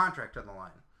Tara's contract on the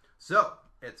line. So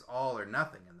it's all or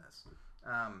nothing in this.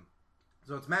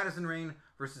 So it's Madison Rayne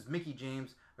versus Mickie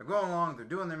James. They're going along, they're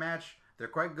doing their match, they're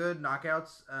quite good,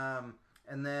 knockouts,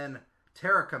 and then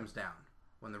Tara comes down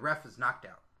when the ref is knocked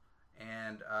out.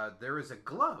 And there is a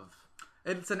glove.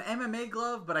 It's an MMA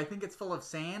glove, but I think it's full of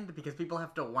sand because people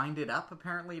have to wind it up,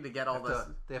 apparently, to get all this.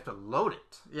 They have to load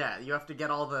it. Yeah, you have to get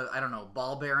all the,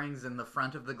 ball bearings in the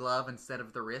front of the glove instead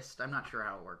of the wrist. I'm not sure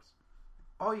how it works.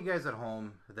 All you guys at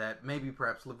home that maybe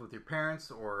perhaps live with your parents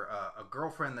or a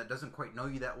girlfriend that doesn't quite know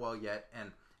you that well yet,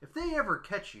 and if they ever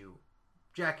catch you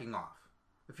jacking off,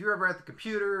 if you're ever at the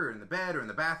computer or in the bed or in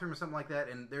the bathroom or something like that,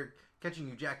 and they're catching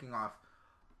you jacking off,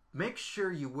 make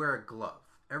sure you wear a glove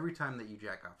every time that you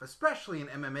jack off, especially an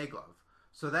MMA glove.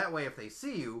 So that way if they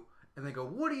see you and they go,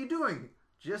 "What are you doing?"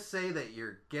 just say that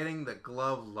you're getting the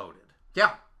glove loaded.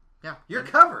 Yeah. You're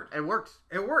covered. It works.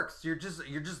 It works. You're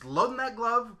just loading that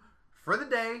glove for the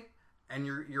day and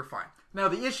you're fine. Now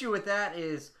the issue with that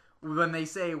is when they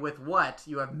say with what,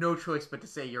 you have no choice but to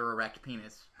say your erect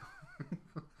penis.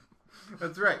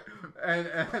 That's right.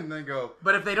 And then go.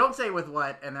 But if they don't say with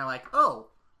what, and they're like, oh,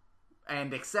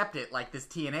 and accept it like this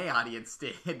TNA audience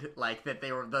did, like that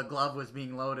the glove was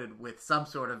being loaded with some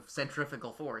sort of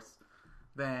centrifugal force,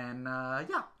 then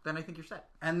then I think you're set.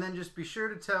 And then just be sure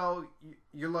to tell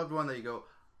your loved one that you go,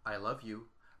 "I love you."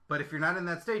 But if you're not in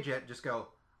that stage yet, just go,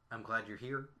 "I'm glad you're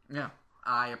here." Yeah,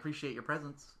 I appreciate your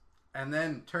presence. And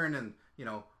then turn and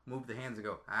move the hands and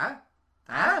go, "Huh?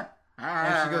 Huh?"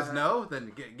 And if she goes no,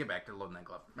 then get back to loading that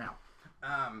glove.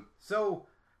 Yeah. So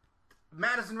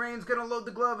Madison Rayne's gonna load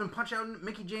the glove and punch out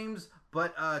Mickie James,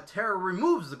 but Tara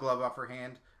removes the glove off her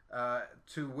hand,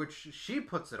 to which she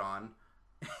puts it on,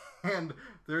 and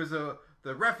there's a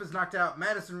The ref is knocked out.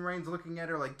 Madison Rain's looking at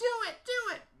her like, do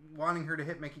it, wanting her to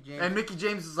hit Mickie James. And Mickie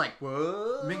James is like,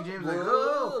 whoa. Mickie James is like,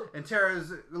 whoa. And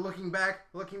Tara's looking back.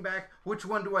 Which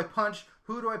one do I punch?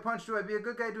 Who do I punch? Do I be a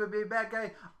good guy? Do I be a bad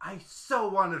guy? I so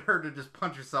wanted her to just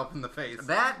punch herself in the face.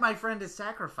 That, my friend, is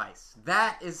sacrifice.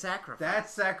 That is sacrifice.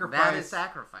 That's sacrifice. That is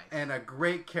sacrifice. And a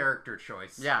great character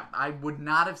choice. Yeah, I would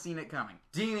not have seen it coming.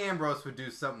 Dean Ambrose would do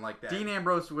something like that. Dean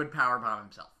Ambrose would powerbomb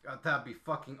himself. That'd be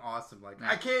fucking awesome. Like,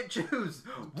 I can't choose.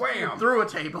 Wham! Through a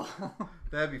table.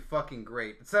 That'd be fucking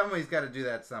great. Somebody's got to do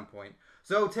that at some point.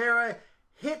 So Tara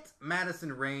hit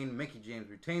Madison Rain. Mickie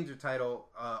James retains her title,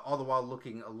 all the while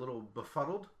looking a little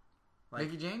befuddled. Like,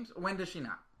 Mickie James? When does she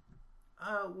not?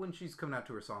 When she's coming out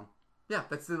to her song. Yeah,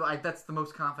 that's the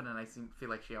most confident I feel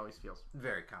like she always feels.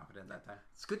 Very confident that time.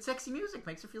 It's good, sexy music.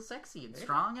 Makes her feel sexy and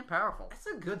strong and powerful. It's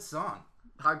a good song.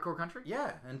 Hardcore country?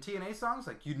 Yeah, and TNA songs,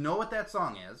 like, you know what that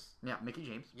song is. Yeah, Mickie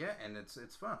James. Yeah, and it's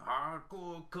fun.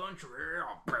 Hardcore country.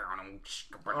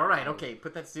 All right, okay,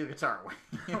 put that steel guitar away.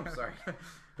 I'm sorry.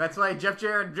 That's why Jeff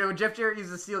Jarrett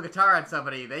uses a steel guitar on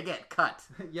somebody, they get cut.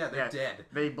 Yeah, they're dead.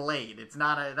 They blade. It's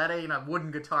not that ain't a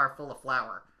wooden guitar full of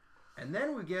flour. And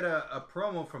then we get a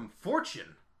promo from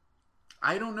Fortune.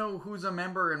 I don't know who's a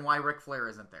member and why Ric Flair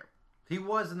isn't there. He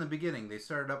was in the beginning. They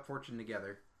started up Fortune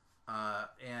together.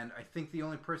 And I think the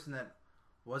only person that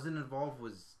wasn't involved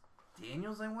was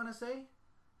Daniels, I want to say.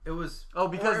 It was... Oh,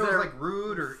 because they're like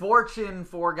Rude or... Fortune,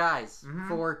 4 guys.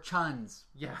 4 chuns.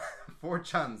 Yeah, 4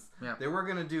 chuns. Yeah. They were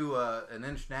going to do an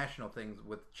international thing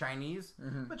with Chinese.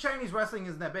 But Chinese wrestling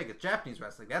isn't that big. It's Japanese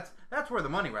wrestling. That's where the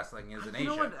money wrestling is in Asia. You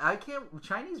know what?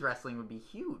 Chinese wrestling would be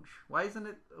huge. Why isn't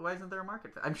there a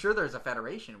market for it? I'm sure there's a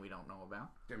federation we don't know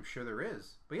about. I'm sure there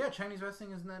is. But yeah, Chinese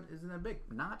wrestling isn't that big.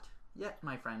 Not yet,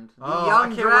 my friend. The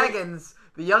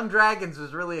Young Dragons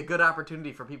was really a good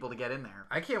opportunity for people to get in there.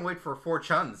 I can't wait for 4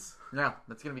 chuns. Yeah,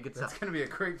 that's going to be good stuff. That's going to be a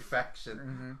great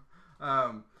faction.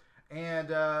 So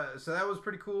that was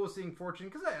pretty cool seeing Fortune,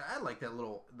 because I like that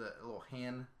little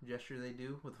hand gesture they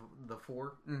do with the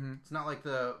 4. It's not like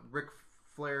the Ric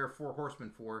Flair 4 Horsemen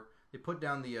 4. They put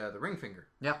down the ring finger.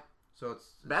 Yeah. So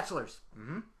it's bachelors.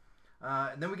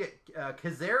 And then we get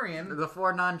Kazarian. The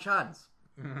 4 non-chuns.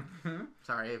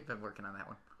 Sorry, I've been working on that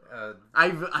one.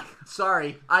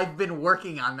 I've been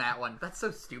working on that one. That's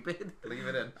so stupid. Leave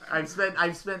it in. I've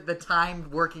spent the time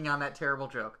working on that terrible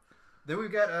joke. Then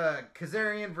we've got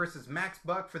Kazarian versus Max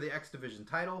Buck for the X Division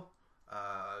title.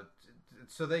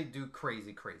 So they do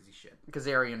crazy shit.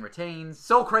 Kazarian retains.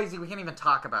 So crazy we can't even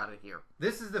talk about it here.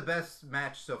 This is the best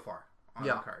match so far on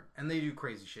the card. And they do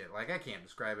crazy shit. Like, I can't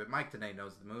describe it. Mike Tenay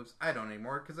knows the moves. I don't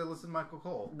anymore because I listen to Michael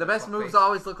Cole. The best moves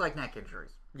always look like neck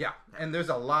injuries. Yeah, and there's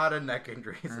a lot of neck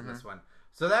injuries in this one.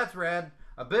 So that's rad.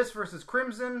 Abyss versus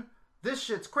Crimson. This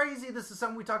shit's crazy. This is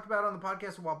something we talked about on the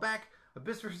podcast a while back.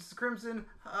 Abyss versus Crimson.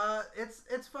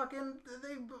 It's fucking...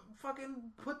 They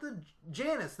fucking put the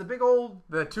Janus, the big old...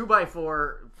 The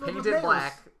 2x4 painted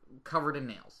black, covered in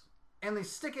nails. And they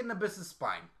stick it in Abyss's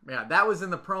spine. Yeah, that was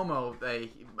in the promo.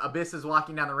 Abyss is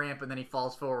walking down the ramp and then he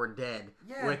falls forward dead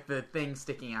with the thing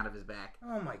sticking out of his back.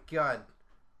 Oh my god.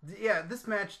 Yeah, this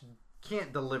match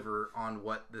can't deliver on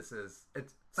what this is.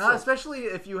 It's especially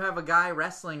if you have a guy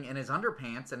wrestling in his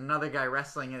underpants and another guy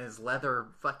wrestling in his leather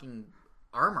fucking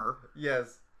armor.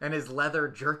 Yes. And his leather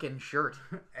jerkin shirt.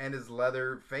 And his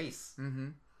leather face.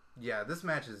 Yeah, this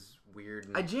match is weird.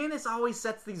 Janus always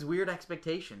sets these weird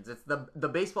expectations. It's the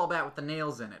baseball bat with the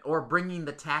nails in it, or bringing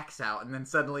the tacks out, and then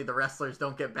suddenly the wrestlers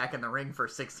don't get back in the ring for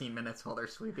 16 minutes while they're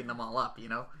sweeping them all up, you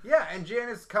know? Yeah, and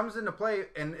Janus comes into play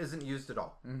and isn't used at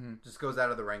all. Just goes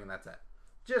out of the ring and that's it.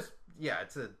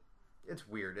 It's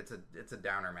weird. It's a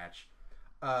downer match.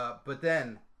 But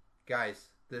then, guys,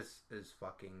 this is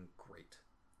fucking great.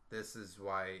 This is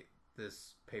why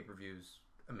this pay-per-view's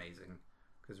amazing.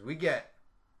 Because we get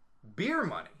Beer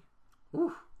Money.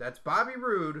 Ooh. That's Bobby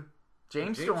Roode,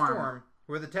 James Storm,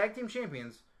 who are the tag team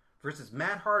champions, versus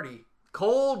Matt Hardy.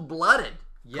 Cold-blooded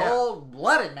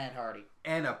Matt Hardy.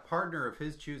 And a partner of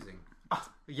his choosing.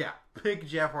 Yeah, big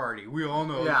Jeff Hardy. We all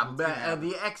know. Yeah, but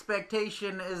the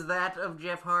expectation is that of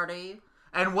Jeff Hardy.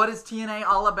 And what is TNA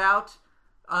all about,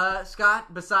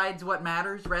 Scott, besides what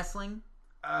matters, wrestling?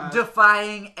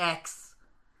 Defying X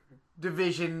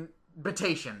Division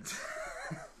batations.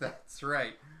 That's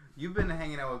right. You've been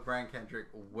hanging out with Brian Kendrick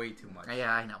way too much.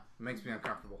 Yeah, I know. It makes me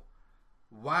uncomfortable.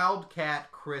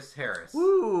 Wildcat Chris Harris.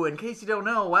 Woo! In case you don't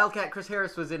know, Wildcat Chris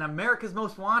Harris was in America's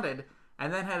Most Wanted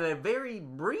and then had a very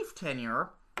brief tenure.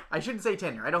 I shouldn't say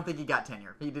tenure. I don't think he got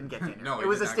tenure. He didn't get tenure. No, it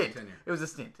was a stint. It was a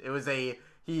stint. It was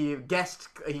he guest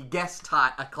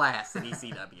taught a class at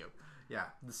ECW. Yeah,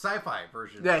 the sci-fi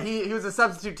version. Yeah, he was a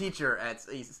substitute teacher at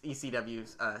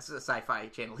ECW's sci-fi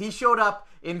channel. He showed up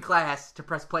in class to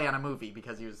press play on a movie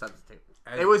because he was a substitute.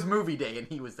 It was movie day, and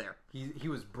he was there. He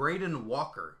was Braden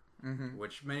Walker,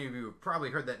 which many of you have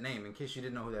probably heard that name. In case you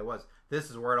didn't know who that was, this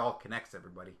is where it all connects,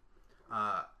 everybody.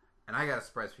 And I got a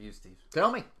surprise for you, Steve. Tell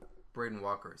me. Braden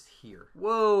Walker is here.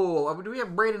 Whoa, do we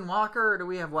have Braden Walker or do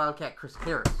we have Wildcat Chris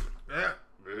Harris? Yeah.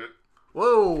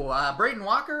 Whoa, Braden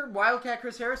Walker, Wildcat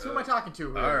Chris Harris. Who am I talking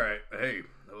to? All right. Hey,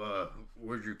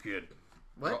 where's your kid?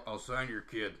 What? I'll sign your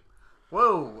kid.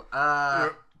 Whoa. Yeah,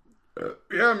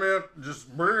 man.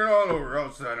 Just bring it on over.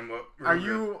 I'll sign him up. Are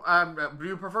you? Do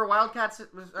you prefer Wildcats? Yeah,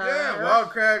 Harris?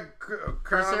 Wildcat.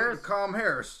 Chris Harris? Calm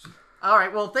Harris. All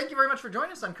right. Well, thank you very much for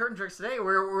joining us on Curtain Jerks today.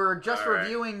 We're just All right.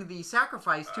 reviewing the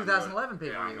Sacrifice 2011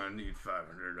 pay-per-view. Yeah, I'm gonna need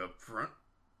 500 up front.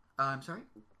 I'm sorry.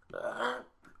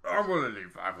 I'm gonna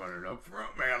need 500 up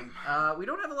front, man. We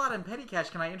don't have a lot in petty cash.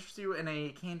 Can I interest you in a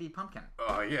candy pumpkin?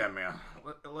 Oh yeah, man.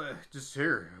 Just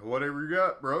here, whatever you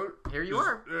got, bro. Here you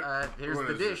are. Here's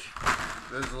the dish.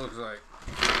 This looks like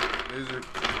these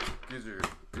are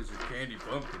candy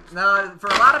pumpkins. No,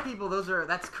 for a lot of people,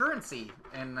 that's currency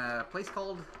in a place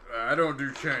called. I don't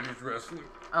do Chinese wrestling.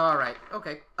 All right.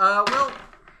 Okay. Well,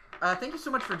 thank you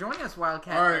so much for joining us,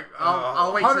 Wildcat. All right.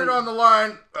 I'll wait. 100 on the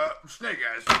line. Snake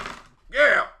Eyes.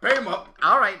 Yeah, pay him up.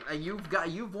 All right.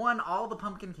 You've won all the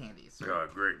pumpkin candies. Sir. Oh,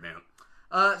 great, man.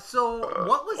 So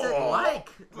what was it like?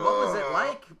 What was it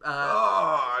like?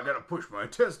 I gotta push my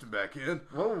intestine back in.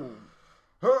 Whoa.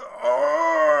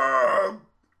 Are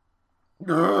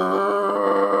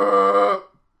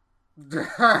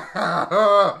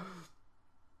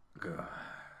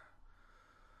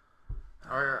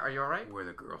you all right? Where are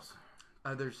the girls?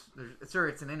 There's sir,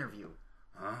 it's an interview.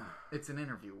 It's an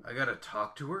interview. I gotta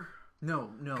talk to her.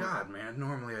 No. God, man.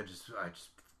 Normally, I just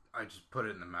put it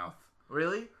in the mouth.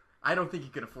 Really? I don't think you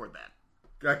can afford that.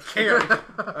 I can't.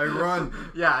 I run.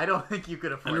 Yeah, I don't think you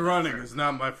could afford And that, running sir. is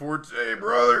not my forte,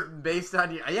 brother. Based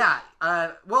on you, yeah.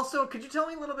 Well, so could you tell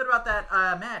me a little bit about that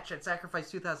match at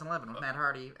Sacrifice 2011 with Matt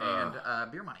Hardy and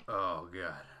Beer Money? Oh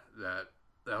God,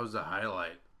 that was a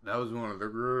highlight. That was one of the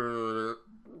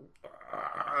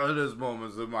greatest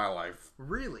moments of my life.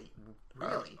 Really?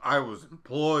 I was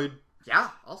employed. Yeah,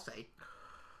 I'll say.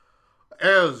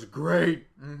 It was great.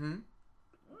 Mm-hmm.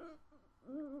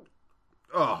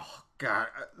 Oh God,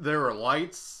 there were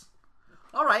lights.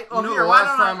 All right. You know, the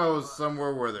last time I was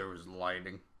somewhere where there was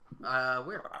lighting.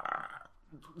 Where?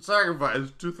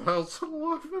 Sacrifice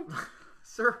 2011.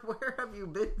 Sir, where have you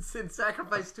been since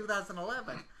Sacrifice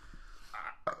 2011?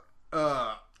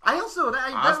 I also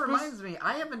that reminds me.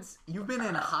 I haven't. You've been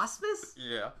in hospice?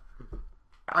 Yeah.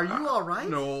 Are you all right?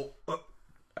 No.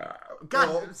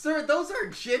 God, no. sir, those are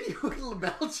genuine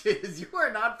belches. You are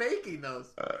not faking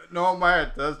those. No, my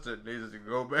intestine needs to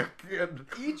go back in.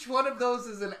 Each one of those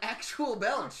is an actual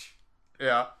belch.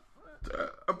 Yeah.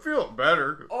 I'm feeling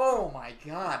better. Oh my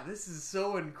God, this is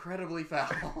so incredibly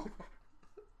foul.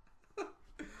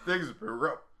 Things have been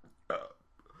rough.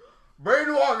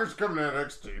 Braden Walker's coming to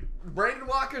NXT. Braden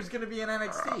Walker's going to be in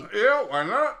NXT. Yeah, why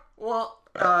not? Well,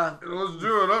 let's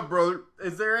do it up, brother.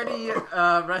 Is there any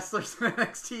wrestlers in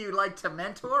NXT you'd like to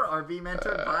mentor or be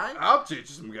mentored by? I'll teach you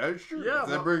some guys, sure. Yeah, if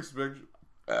that brings some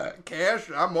cash,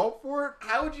 I'm all for it.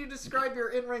 How would you describe your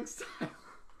in-ring style?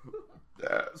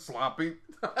 Sloppy.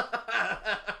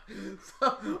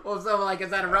 so like, is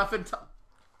that a rough and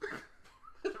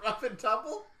rough and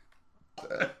tumble?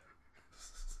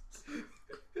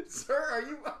 Sir, are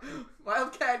you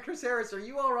Wildcat Chris Harris? Are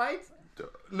you all right?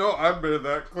 No, I've been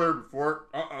that clear before.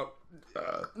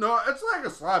 No, it's like a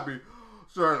sloppy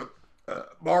sort of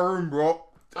barroom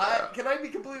brawl. Can I be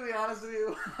completely honest with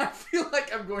you? I feel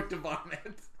like I'm going to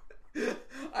vomit.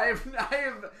 I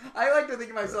like to think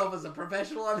of myself as a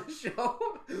professional on this show,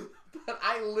 but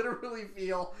I literally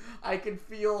I can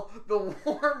feel the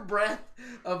warm breath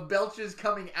of belches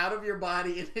coming out of your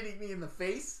body and hitting me in the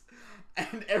face.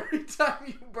 And every time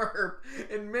you burp,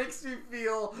 it makes me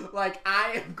feel like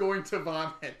I am going to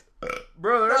vomit.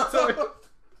 Brother,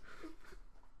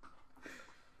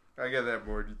 I get that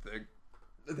more than you think.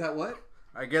 That what?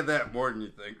 I get that more than you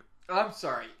think. I'm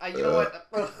sorry. You know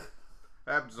what?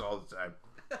 Happens all the time.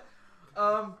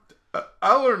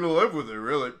 I learned to live with it,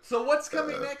 really. So what's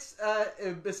coming next?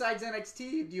 Besides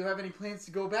NXT, do you have any plans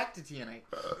to go back to TNA?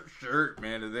 Sure,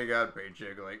 man. If they got a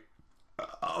paycheck,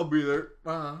 I'll be there.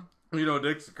 Uh-huh. You know,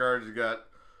 Dixie Carter's got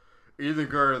Ethan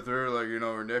Carter through,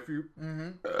 her nephew.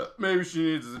 Mm-hmm. Maybe she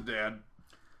needs a dad.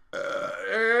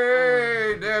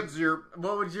 Hey, Dad's here.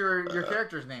 What would your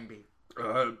character's name be?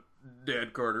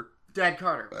 Dad Carter. Dad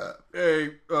Carter.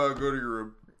 Hey, go to your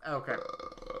room. Okay.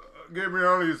 get me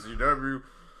on ECW.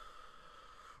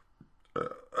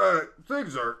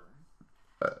 Things are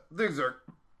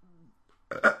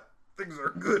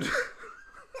good.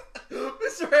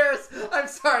 Mr. Harris, I'm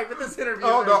sorry, but this interview.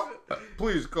 Oh no!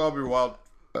 Please call me Wild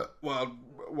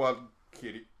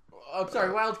Kitty. I'm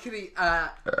sorry, Wild Kitty.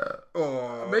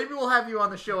 Maybe we'll have you on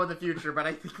the show in the future, but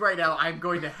I think right now I'm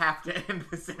going to have to end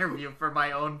this interview for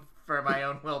my own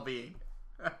well-being.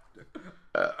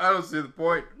 I don't see the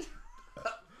point.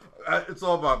 It's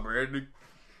all about branding.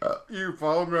 You can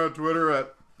follow me on Twitter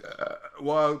at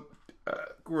Wild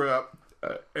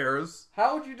Eras.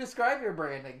 How would you describe your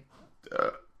branding?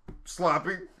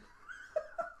 Sloppy.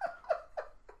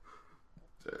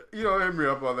 Hit me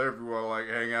up on there if you want to like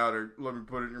hang out or let me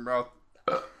put it in your mouth.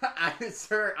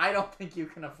 Sir, I don't think you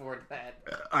can afford that.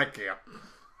 I can't.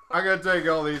 I gotta take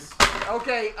all these.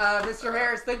 Okay, Mr.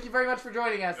 Harris, thank you very much for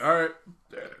joining us. All right.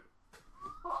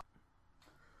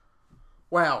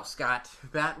 Wow, Scott,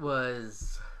 that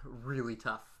was really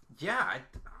tough. Yeah,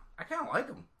 I kind of like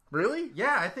him. Really?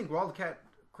 Yeah, I think Wildcat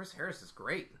Chris Harris is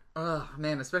great. Oh,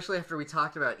 man, especially after we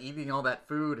talked about eating all that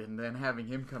food and then having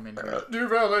him come in here. Do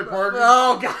valet parking.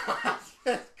 Oh,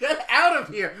 God. Get out of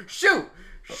here. Shoot,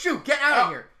 get out of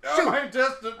here. Shoot. My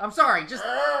intestine. I'm sorry,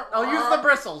 I'll use the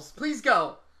bristles. Please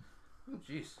go. Oh,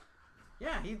 jeez.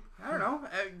 Yeah, I don't know.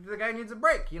 The guy needs a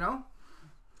break,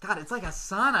 God, it's like a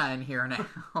sauna in here now.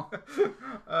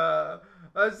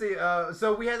 Let's see.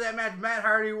 So we had that match, Matt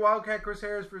Hardy, Wildcat Chris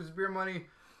Harris versus Beer Money,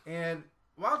 and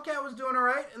Wildcat was doing all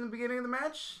right in the beginning of the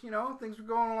match. Things were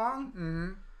going along. Mm-hmm.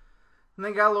 And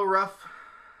then got a little rough.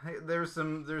 There's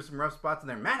some rough spots in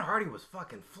there. Matt Hardy was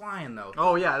fucking flying though.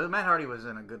 Oh yeah, Matt Hardy was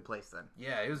in a good place then.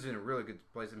 Yeah, he was in a really good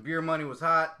place. And Beer Money was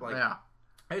hot. Yeah,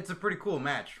 it's a pretty cool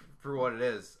match for what it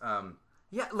is.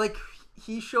 Yeah,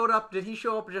 he showed up. Did he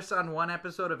show up just on one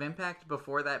episode of Impact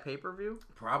before that pay-per-view?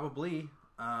 Probably.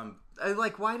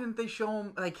 Why didn't they show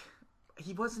him?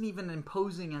 He wasn't even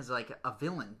imposing as a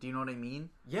villain. Do you know what I mean?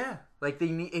 Yeah.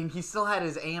 And he still had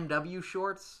his AMW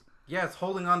shorts. Yeah, it's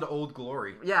holding on to old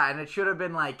glory. Yeah, and it should have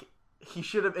been it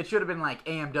should have been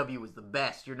AMW was the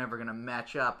best. You're never gonna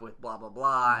match up with blah blah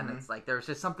blah. Mm-hmm. And it's there's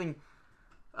just something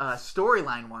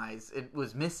storyline wise, it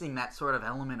was missing that sort of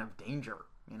element of danger.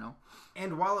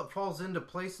 And while it falls into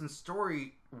place in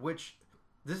story, which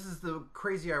this is the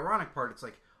crazy ironic part, it's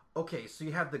okay, so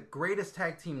you have the greatest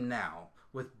tag team now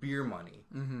with Beer Money,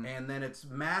 mm-hmm. and then it's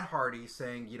Matt Hardy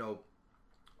saying,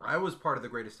 I was part of the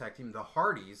greatest tag team, the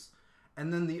Hardys,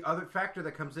 and then the other factor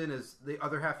that comes in is the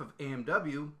other half of AMW,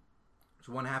 which is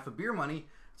one half of Beer Money.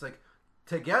 It's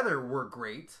together we're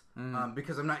great,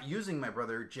 because I'm not using my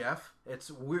brother Jeff.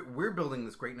 We're building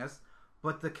this greatness.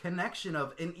 But the connection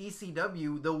of in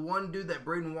ECW, the one dude that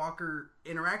Braden Walker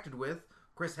interacted with,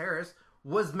 Chris Harris,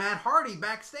 was Matt Hardy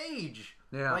backstage.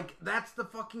 Yeah. That's the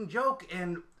fucking joke.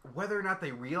 And whether or not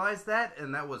they realized that,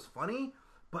 and that was funny,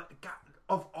 but God,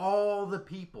 of all the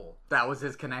people. That was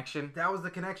his connection? That was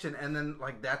the connection. And then,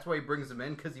 that's why he brings him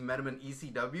in, because he met him in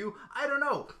ECW. I don't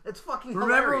know. It's fucking hilarious.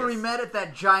 Remember when we met at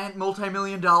that giant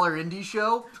multi-million-dollar indie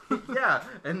show? Yeah,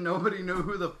 and nobody knew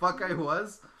who the fuck I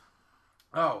was.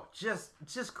 Oh, just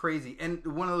crazy. And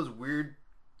one of those weird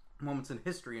moments in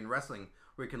history in wrestling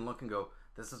where you can look and go,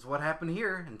 this is what happened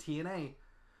here in TNA.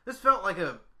 This felt like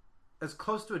as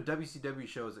close to a WCW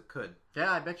show as it could.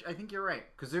 Yeah, I think you're right.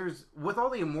 Because with all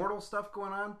the Immortal stuff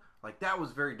going on, that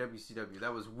was very WCW.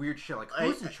 That was weird shit.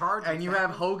 Who's in charge? And you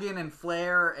have Hogan and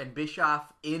Flair and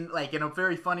Bischoff in a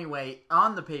very funny way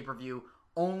on the pay-per-view,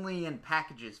 only in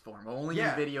packages form, only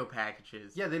in video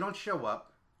packages. Yeah, they don't show up.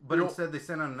 But instead, they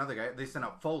sent out another guy. They sent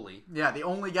out Foley. Yeah, the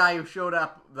only guy who showed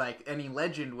up, any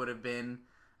legend, would have been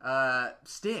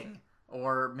Sting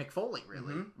or Mick Foley,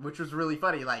 really. Mm-hmm. Which was really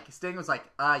funny. Sting was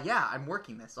yeah, I'm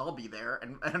working this. I'll be there.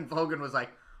 And Hogan was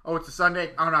oh, it's a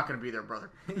Sunday? I'm not going to be there, brother.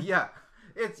 Yeah.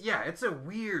 It's a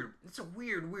weird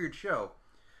show.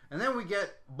 And then we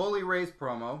get Bully Ray's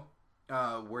promo,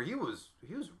 where he was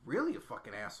really a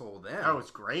fucking asshole then. That was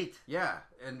great. Yeah.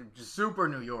 And just super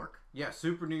New York. Yeah,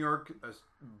 super New York,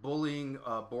 bullying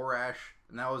Borash,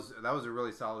 and that was a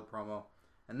really solid promo.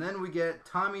 And then we get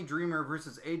Tommy Dreamer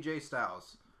versus AJ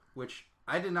Styles, which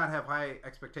I did not have high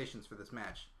expectations for this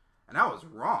match, and I was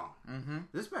wrong. Mm-hmm.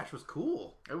 This match was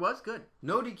cool. It was good.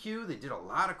 No DQ. They did a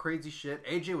lot of crazy shit.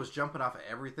 AJ was jumping off of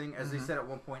everything, as they said at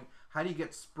one point. How do you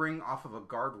get spring off of a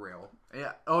guardrail?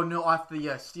 Yeah. Oh no, off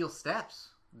the steel steps.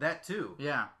 That too.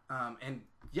 Yeah. And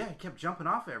yeah, he kept jumping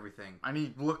off of everything. And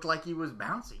he looked like he was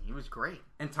bouncing. He was great.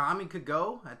 And Tommy could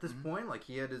go at this point.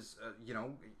 He had his,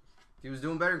 he was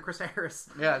doing better than Chris Harris.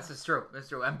 Yeah, this is true. That's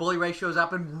true. And Bully Ray shows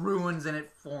up and ruins it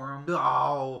for him.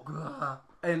 Oh.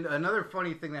 And another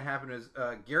funny thing that happened is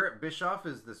Garrett Bischoff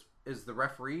is the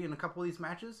referee in a couple of these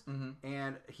matches,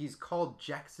 and he's called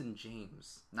Jackson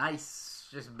James. Nice,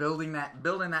 just building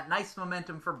that nice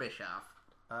momentum for Bischoff.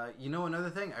 Another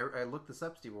thing, I looked this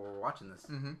up, Steve, while we're watching this.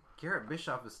 Garrett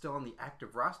Bischoff is still on the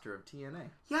active roster of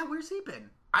TNA. Yeah, where's he been?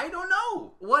 I don't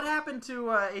know. What happened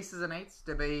to Aces and Eights?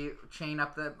 Did they chain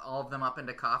up all of them up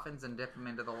into coffins and dip them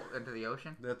into the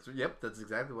ocean? That's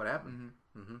exactly what happened.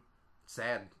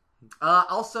 Sad.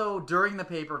 Also, during the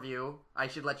pay-per-view, I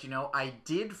should let you know, I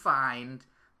did find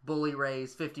Bully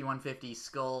Ray's 5150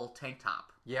 Skull tank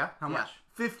top. Yeah? How much?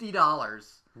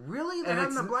 $50. Really? They're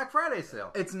on the Black Friday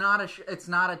sale. It's not a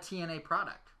TNA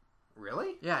product.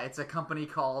 Really? Yeah, it's a company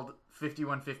called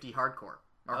 5150 Hardcore.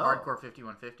 Or Hardcore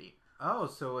 5150. Oh,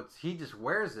 so he just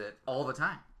wears it all the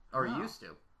time. Or he used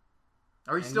to.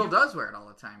 Or he still does wear it all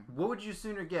the time. What would you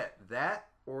sooner get? That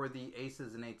or the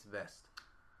Aces and Eights vest?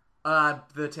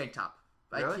 The tank top.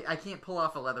 Really? I can't pull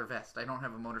off a leather vest. I don't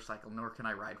have a motorcycle, nor can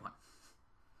I ride one.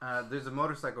 There's a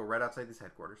motorcycle right outside these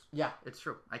headquarters. Yeah, it's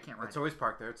true. I can't ride It's always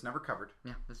parked there. It's never covered.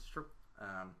 Yeah, this is true.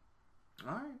 All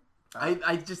right.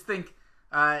 I just think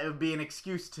it would be an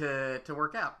excuse to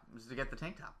work out, was to get the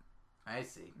tank top. I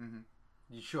see.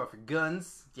 You show off your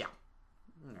guns. Yeah.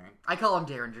 All right. I call them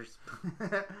Derringers.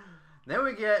 Then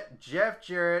we get Jeff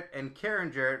Jarrett and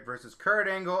Karen Jarrett versus Kurt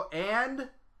Angle and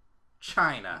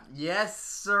China. Yes,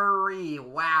 sirree.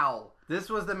 Wow. This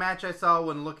was the match I saw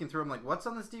when looking through. I'm like, what's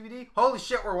on this DVD? Holy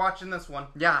shit, we're watching this one.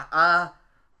 Yeah. I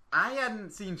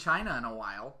hadn't seen China in a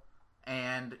while,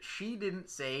 and she didn't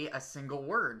say a single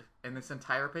word in this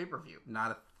entire pay-per-view.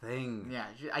 Not a thing. Yeah.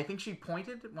 I think she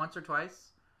pointed once or twice.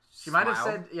 She might have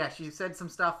said, she said some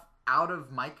stuff out of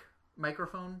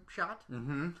microphone shot.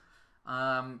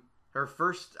 Her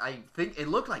first, I think it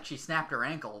looked like she snapped her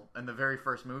ankle in the very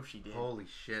first move she did. Holy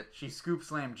shit. She scoop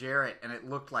slammed Jarrett, and it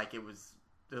looked like it was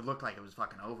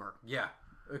fucking over. Yeah,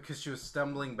 because she was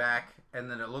stumbling back, and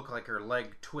then it looked like her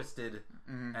leg twisted,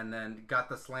 and then got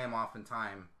the slam off in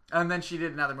time. And then she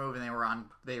did another move, and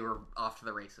they were off to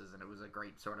the races, and it was a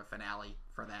great sort of finale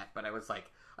for that. But I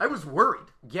was worried.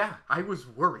 Yeah. I was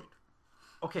worried.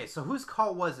 Okay, so whose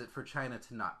call was it for China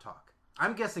to not talk?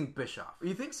 I'm guessing Bischoff.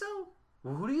 You think so?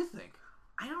 Well, who do you think?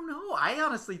 I don't know. I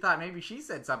honestly thought maybe she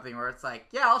said something where it's like,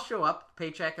 yeah, I'll show up,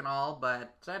 paycheck and all,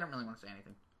 but I don't really want to say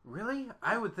anything. Really?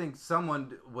 I would think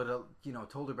someone would have,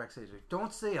 told her backstage,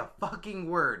 don't say a fucking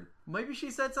word. Maybe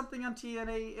she said something on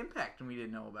TNA Impact and we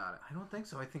didn't know about it. I don't think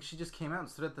so. I think she just came out and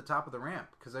stood at the top of the ramp,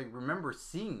 because I remember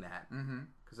seeing that,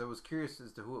 because I was curious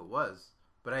as to who it was,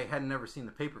 but I had never seen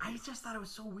the pay-per-view. I just thought it was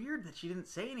so weird that she didn't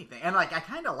say anything. And, I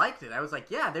kind of liked it. I was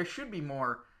like, yeah, there should be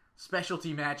more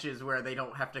specialty matches where they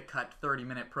don't have to cut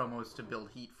 30-minute promos to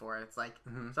build heat for it. It's like,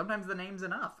 sometimes the name's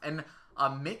enough. And a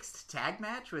mixed tag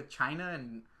match with China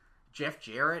and Jeff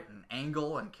Jarrett and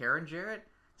Angle and Karen Jarrett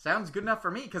sounds good enough for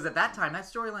me, because at that time, that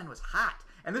storyline was hot.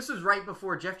 And this was right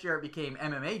before Jeff Jarrett became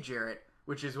MMA Jarrett,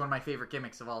 which is one of my favorite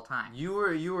gimmicks of all time. You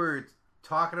were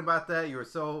talking about that. You were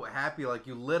so happy,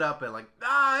 you lit up at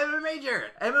MMA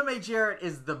Jarrett. MMA Jarrett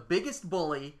is the biggest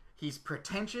bully. He's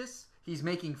pretentious. He's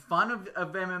making fun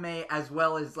of MMA as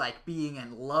well as being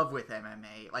in love with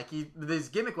MMA. His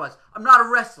gimmick was, I'm not a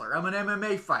wrestler, I'm an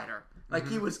MMA fighter.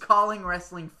 He was calling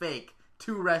wrestling fake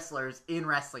to wrestlers in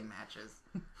wrestling matches.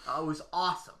 It was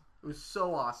awesome. It was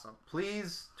so awesome.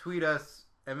 Please tweet us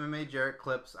MMA Jarrett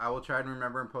clips. I will try and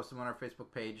remember and post them on our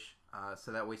Facebook page,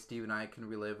 so that way Steve and I can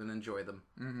relive and enjoy them,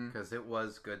 because it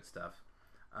was good stuff.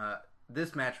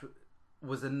 This match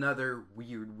was another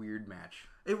weird match.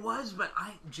 It was, but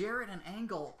Jarrett and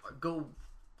Angle go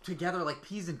together like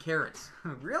peas and carrots.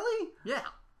 Really? Yeah.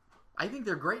 I think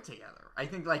they're great together. I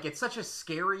think it's such a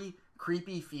scary,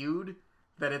 creepy feud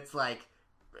that it's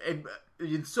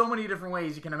in so many different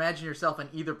ways you can imagine yourself in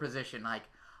either position.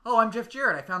 Oh, I'm Jeff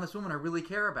Jarrett. I found this woman I really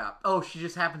care about. Oh, she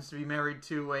just happens to be married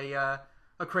to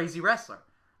a crazy wrestler.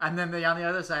 And then on the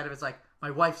other side of it's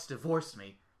my wife's divorced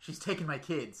me. She's taken my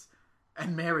kids.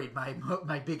 And married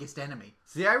my biggest enemy.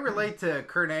 See, I relate to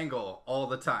Kurt Angle all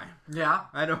the time. Yeah?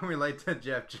 I don't relate to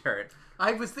Jeff Jarrett.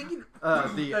 I was thinking...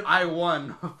 I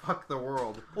won. Fuck the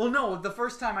world. Well, no, the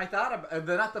first time I thought of...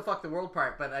 not the fuck the world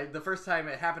part, but the first time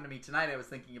it happened to me tonight, I was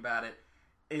thinking about it,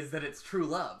 is that it's true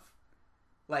love.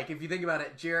 If you think about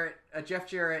it, Jeff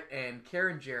Jarrett and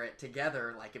Karen Jarrett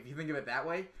together, if you think of it that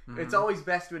way, it's always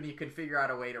best when you can figure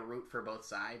out a way to root for both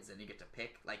sides and you get to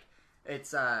pick,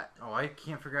 It's I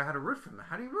can't figure out how to root for them.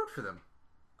 How do you root for them?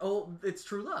 Oh, it's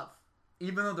true love.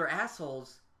 Even though they're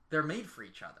assholes, they're made for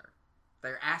each other.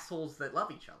 They're assholes that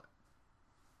love each other.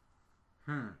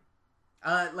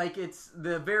 It's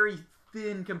the very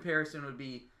thin comparison would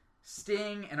be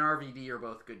Sting and RVD are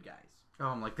both good guys. Oh,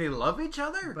 I'm like, they love each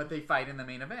other? But they fight in the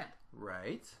main event.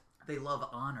 Right. They love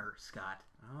honor, Scott.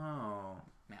 Oh.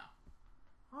 Yeah.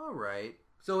 All right.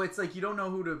 So it's like you don't know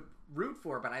who to root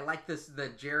for, but I like this. The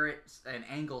Jarrett and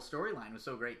Angle storyline was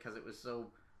so great because it was so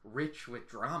rich with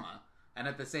drama. And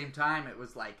at the same time, it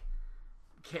was like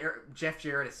Jeff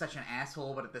Jarrett is such an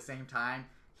asshole, but at the same time,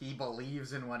 he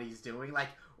believes in what he's doing. Like,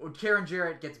 Karen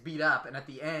Jarrett gets beat up, and at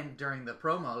the end, during the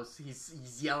promos,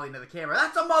 he's yelling to the camera,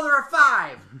 "That's a mother of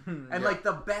 5!" And, like,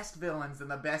 the best villains and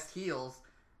the best heels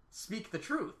speak the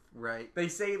truth. Right. They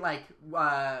say, like,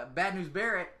 Bad News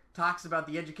Barrett talks about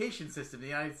the education system in the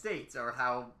United States, or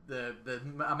how the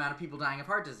amount of people dying of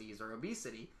heart disease or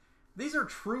obesity. These are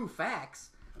true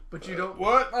facts, but you don't...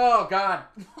 What? Oh, God.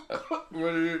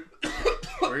 What are you...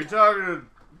 Are you talking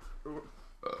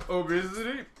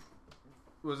obesity?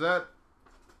 Was that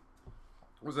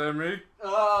me?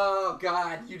 Oh,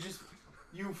 God.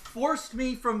 You forced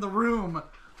me from the room,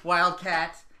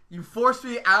 Wildcat. You forced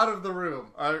me out of the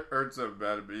room. I heard something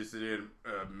about obesity and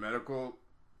medical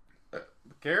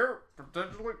care,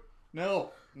 potentially.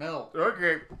 No.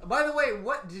 Okay. By the way,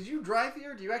 what did you drive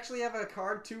here? Do you actually have a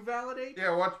card to validate?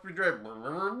 Yeah, watch me drive.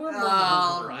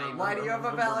 All right. Why do you have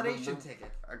a validation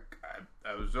ticket?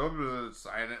 I was hoping to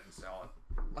sign it and sell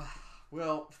it.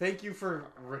 Well, thank you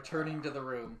for returning to the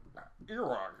room. You're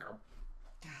welcome.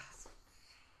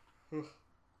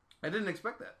 I didn't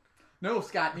expect that. No,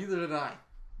 Scott, neither did I.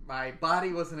 My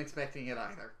body wasn't expecting it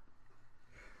either.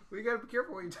 Well, you gotta be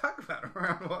careful what you talk about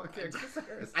around Wildcat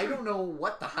Chris. I don't know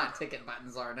what the hot ticket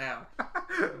buttons are now.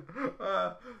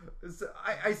 So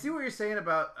I see what you're saying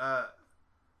about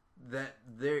that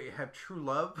they have true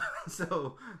love.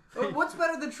 So what's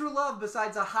better than true love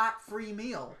besides a hot free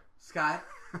meal, Scott?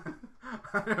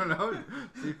 I don't know.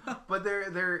 See, but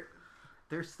they're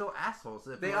still assholes.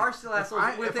 They are still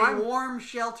assholes with a warm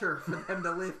shelter for them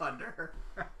to live under.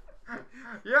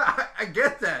 Yeah, I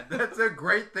get that. That's a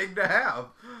great thing to have.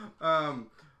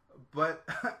 But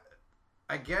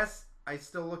I guess I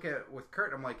still look at it with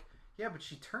Kurt. I'm like, yeah, but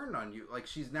she turned on you. Like,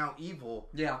 she's now evil.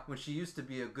 Yeah. When she used to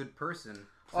be a good person.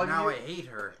 So now I hate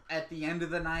her. At the end of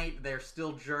the night, they're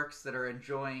still jerks that are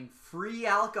enjoying free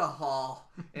alcohol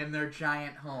in their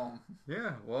giant home.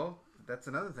 Yeah, well, that's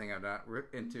another thing I'm not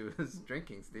into is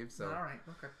drinking, Steve. So. All right,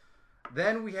 okay.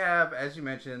 Then we have, as you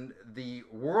mentioned, the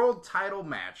world title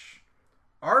match.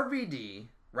 RVD,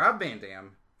 Rob Van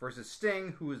Dam, versus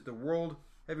Sting, who is the world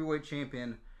heavyweight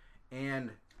champion.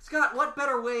 And Scott, what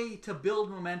better way to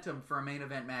build momentum for a main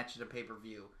event match at a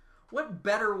pay-per-view? What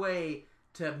better way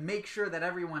to make sure that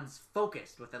everyone's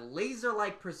focused with a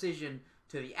laser-like precision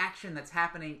to the action that's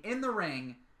happening in the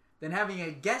ring than having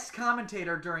a guest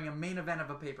commentator during a main event of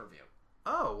a pay-per-view?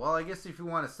 Oh, well, I guess if you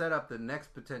want to set up the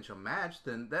next potential match,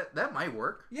 then that might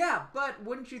work. Yeah, but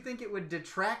wouldn't you think it would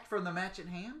detract from the match at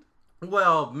hand?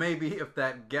 Well, maybe if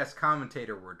that guest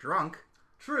commentator were drunk.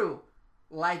 True.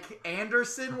 Like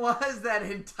Anderson was that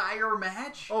entire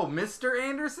match? Oh, Mr.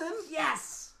 Anderson?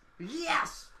 Yes!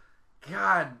 Yes!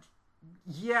 God,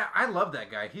 yeah, I love that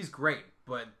guy. He's great,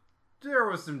 but there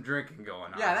was some drinking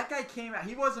going on. Yeah, that guy came out.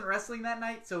 He wasn't wrestling that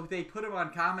night, so they put him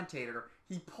on commentator.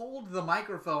 He pulled the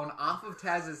microphone off of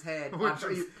Taz's head.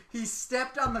 He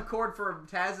stepped on the cord for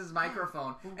Taz's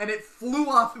microphone, and it flew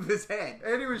off of his head.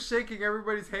 And he was shaking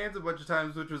everybody's hands a bunch of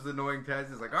times, which was annoying Taz.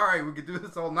 He's like, all right, we could do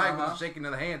this all night with the shaking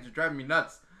of the hands. You're driving me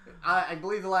nuts. I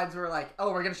believe the lines were like,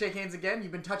 oh, we're going to shake hands again?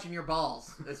 You've been touching your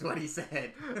balls, is what he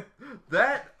said.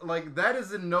 That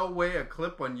is in no way a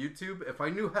clip on YouTube. If I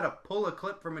knew how to pull a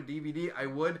clip from a DVD, I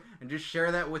would, and just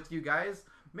share that with you guys.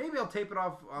 Maybe I'll tape it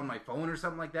off on my phone or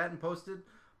something like that and post it.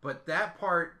 But that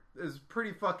part is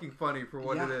pretty fucking funny for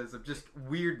what it is, of just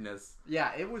weirdness.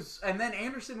 Yeah, it was. And then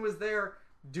Anderson was there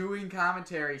doing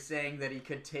commentary saying that he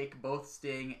could take both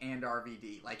Sting and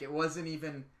RVD. Like, it wasn't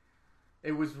even...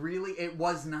 It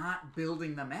was not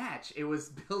building the match. It was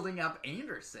building up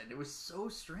Anderson. It was so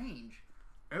strange.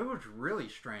 It was really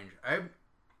strange.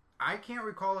 I can't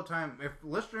recall a time. If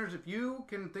you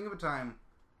can think of a time,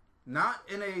 not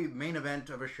in a main event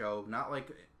of a show, not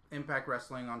like Impact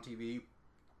Wrestling on TV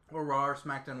or Raw or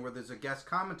SmackDown, where there's a guest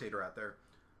commentator out there.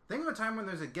 Think of a time when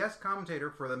there's a guest commentator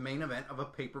for the main event of a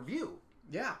pay-per-view.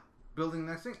 Yeah. Building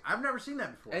the next thing. I've never seen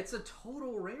that before. It's a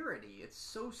total rarity. It's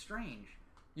so strange.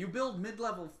 You build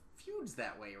mid-level feuds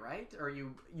that way, right? Or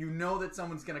you know that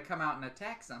someone's going to come out and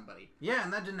attack somebody. Yeah,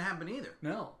 and that didn't happen either.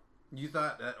 No. You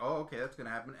thought that, oh, okay, that's going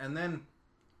to happen. And then,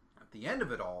 at the end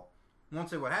of it all, I won't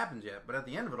say what happens yet, but at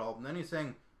the end of it all, then he's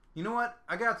saying, you know what?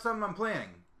 I got something I'm planning.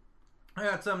 I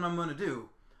got something I'm going to do.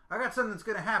 I got something that's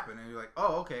going to happen. And you're like,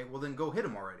 oh, okay, well then go hit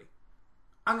him already.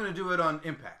 I'm going to do it on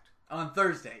Impact. On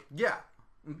Thursday. Yeah.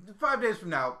 5 days from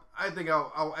now, I think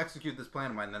I'll execute this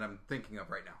plan of mine that I'm thinking of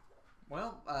right now.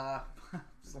 Well,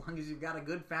 as long as you've got a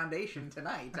good foundation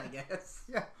tonight, I guess.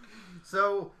 Yeah.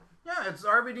 So, yeah, it's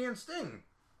RVD and Sting.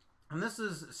 And this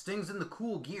is Sting's in the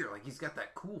cool gear. Like, he's got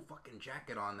that cool fucking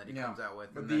jacket on that he comes out with.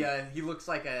 And he looks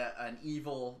like an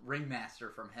evil ringmaster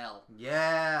from hell.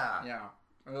 Yeah. Yeah.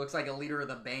 He looks like a leader of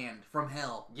the band from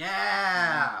hell.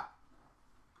 Yeah.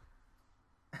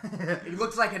 He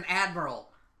looks like an admiral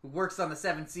who works on the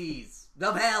 7 seas.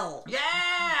 The hell.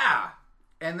 Yeah.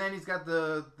 And then he's got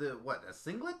the a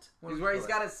singlet? He's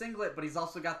got a singlet, but he's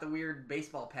also got the weird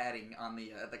baseball padding on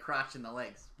the crotch and the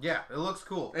legs. Yeah, it looks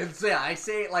cool. I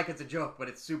say it like it's a joke, but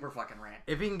it's super fucking rad.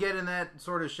 If he can get in that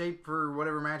sort of shape for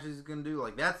whatever matches he's gonna do,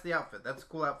 like that's the outfit. That's a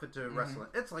cool outfit to wrestle in.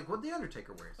 It's like what the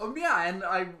Undertaker wears. Oh yeah, and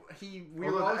I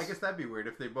guess that'd be weird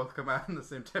if they both come out in the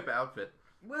same type of outfit.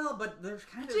 Well, but there's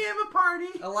kind of a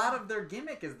party. A lot of their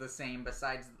gimmick is the same,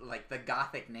 besides like the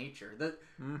gothic nature.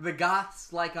 The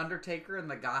goths like Undertaker, and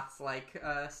the goths like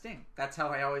Sting. That's how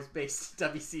I always based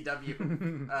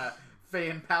WCW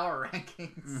fan power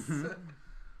rankings.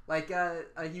 Like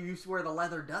he used to wear the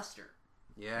leather duster.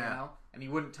 Yeah, you know, and he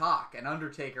wouldn't talk. And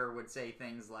Undertaker would say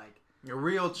things like, "A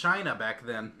real China back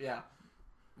then." Yeah.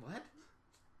 What?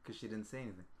 Because she didn't say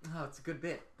anything. Oh, it's a good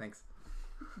bit. Thanks.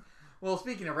 Well,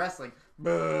 speaking of wrestling,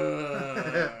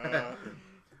 well,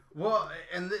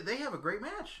 and they have a great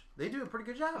match. They do a pretty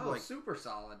good job. Oh, super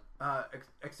solid.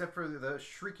 Except for the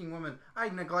shrieking women. I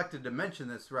neglected to mention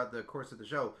this throughout the course of the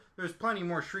show. There's plenty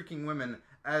more shrieking women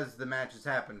as the matches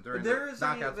happen during there is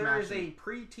a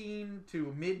preteen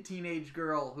to mid-teenage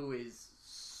girl who is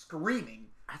screaming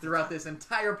throughout this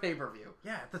entire pay-per-view.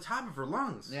 Yeah, at the top of her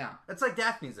lungs. Yeah. It's like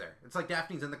Daphne's there. It's like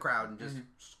Daphne's in the crowd and just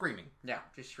screaming. Yeah,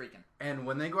 just shrieking. And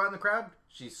when they go out in the crowd,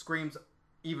 she screams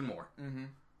even more.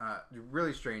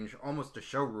 Really strange. Almost a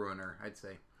show ruiner, I'd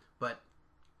say. But...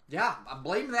 yeah, I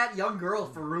blame that young girl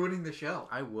for ruining the show.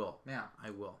 I will. Yeah. I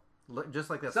will. Just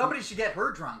like that. Somebody should get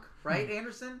her drunk, right,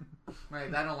 Anderson?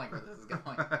 Right, I don't like where this is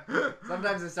going.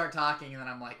 Sometimes I start talking and then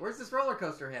I'm like, where's this roller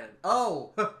coaster headed?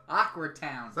 Oh, Awkward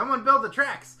Town. Someone build the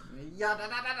tracks. Yeah.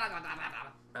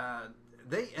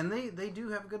 They do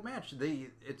have a good match.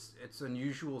 It's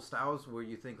unusual styles where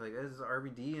you think like, is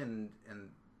RVD and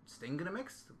Sting gonna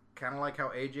mix? Kind of like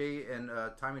how AJ and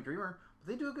Tommy Dreamer.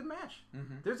 But they do a good match.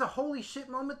 There's a holy shit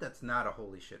moment that's not a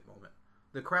holy shit moment.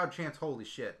 The crowd chants holy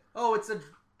shit. Oh, it's a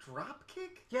drop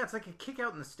kick? Yeah, it's like a kick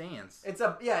out in the stands. It's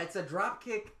a drop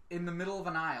kick in the middle of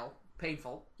an aisle.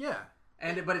 Painful. Yeah.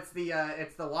 But it's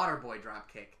the water boy drop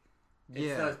kick.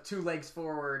 It's the 2 legs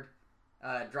forward,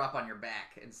 drop on your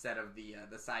back instead of the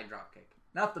side drop kick.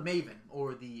 Not the Maven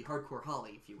or the Hardcore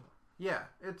Holly, if you will. Yeah,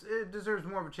 it deserves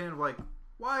more of a chant of like,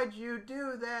 why'd you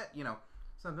do that? You know,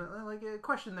 something like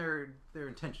question their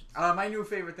intentions. My new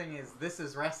favorite thing is this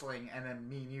is wrestling, and then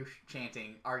me and you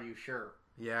chanting, "Are you sure?"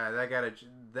 Yeah,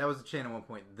 that was a chant at one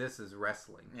point. This is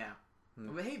wrestling. Yeah.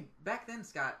 But hey, back then,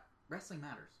 Scott, wrestling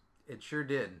matters. It sure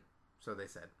did. So they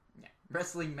said. Yeah.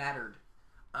 Wrestling mattered.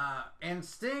 And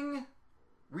Sting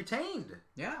retained.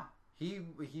 Yeah. He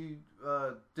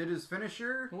did his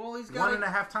finisher. Well, he's got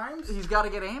 1.5 times. He's got to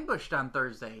get ambushed on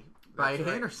Thursday by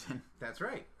Anderson. That's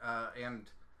right.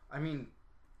 And I mean,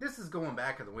 this is going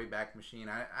back in the Wayback Machine.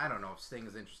 I don't know if Sting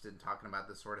is interested in talking about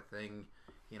this sort of thing.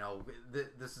 You know,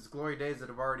 this is glory days that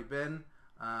have already been.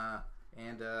 Why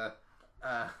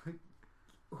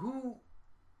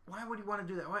would he want to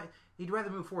do that? Why he'd rather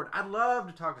move forward. I'd love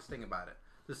to talk to Sting about it.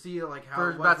 To see like how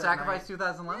about Sacrifice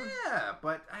 2011. Yeah,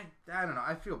 but I don't know.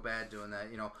 I feel bad doing that.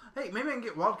 You know, hey, maybe I can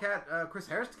get Wildcat Chris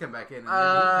Harris to come back in. And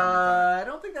I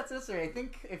don't think that's necessary. I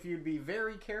think if you'd be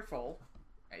very careful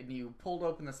and you pulled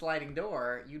open the sliding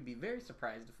door, you'd be very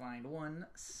surprised to find one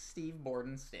Steve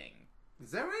Borden Sting.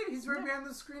 Is that right? He's right behind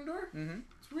the screen door. Mm-hmm.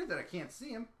 It's weird that I can't see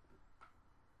him.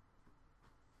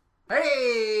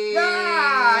 Hey!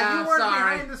 Yeah, you weren't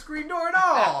behind the screen door at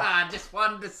all. I just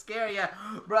wanted to scare you,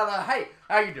 brother. Hey,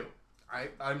 how you doing?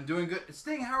 I'm doing good.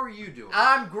 Sting, how are you doing?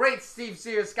 I'm great, Steve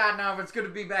Sears, Scott Nova. It's good to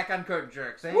be back on Curtain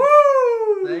Jerks.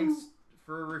 Woo! Thanks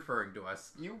for referring to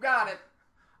us. You got it.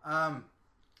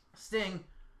 Sting,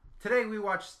 today we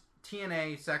watched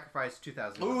TNA Sacrifice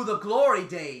 2000. Ooh, the glory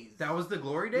days. That was the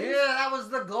glory days? Yeah, that was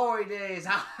the glory days.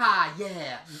 Ha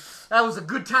yeah. That was a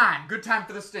good time. Good time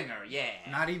for the Stinger, yeah.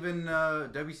 Not even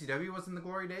WCW was in the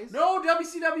glory days? No,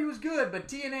 WCW was good, but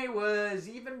TNA was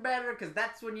even better because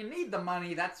that's when you need the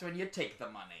money. That's when you take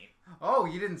the money. Oh,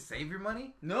 you didn't save your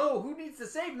money? No, who needs to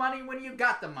save money when you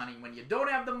got the money? When you don't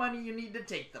have the money, you need to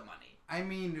take the money. I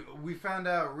mean, we found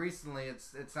out recently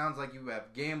it sounds like you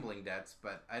have gambling debts,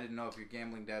 but I didn't know if your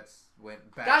gambling debts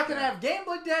went back. Guy can have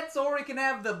gambling debts, or he can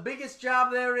have the biggest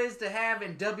job there is to have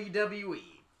in WWE.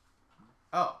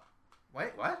 Oh.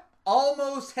 Wait, what?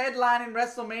 Almost headlining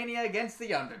WrestleMania against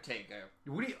The Undertaker.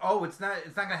 It's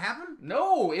not gonna happen?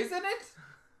 No, isn't it?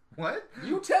 What?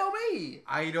 You tell me.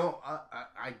 I don't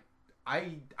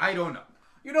know.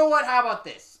 You know what? How about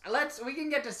this? We can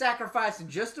get to Sacrifice in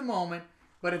just a moment,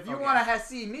 but if you want to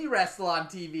see me wrestle on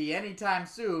TV anytime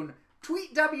soon,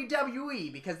 tweet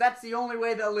WWE, because that's the only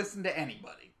way they'll listen to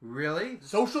anybody. Really?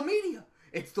 Social media.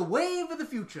 It's the wave of the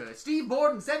future. Steve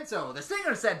Borden said so. The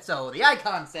Stinger said so. The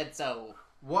Icon said so.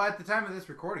 Well, at the time of this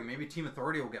recording, maybe Team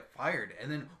Authority will get fired.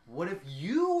 And then what if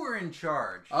you were in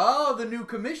charge? Oh, the new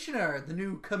commissioner. The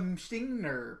new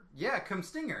Stinger. Yeah,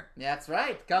 Stinger. That's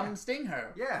right. Sting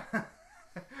her. Yeah.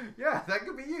 Yeah, that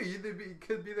could be you. You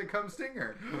could be the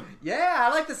Stinger. Yeah, I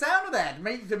like the sound of that.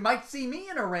 You might see me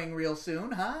in a ring real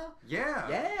soon, huh? Yeah.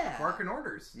 Yeah. Barking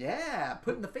orders. Yeah,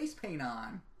 putting the face paint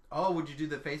on. Oh, would you do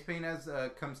the face paint as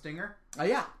Stinger? Oh,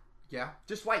 yeah. Yeah.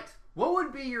 Just white. What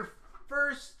would be your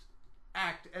first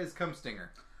act as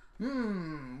Stinger?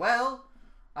 Well,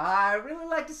 I really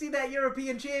like to see that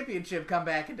European Championship come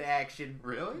back into action.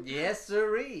 Really? Yes,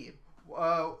 sirree.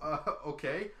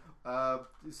 Okay.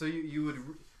 So you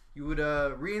would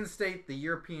reinstate the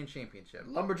European Championship.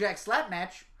 Lumberjack slap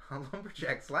match. A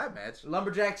lumberjack slap match?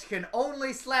 Lumberjacks can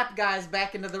only slap guys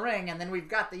back into the ring, and then we've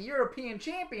got the European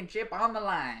Championship on the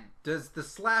line. Does the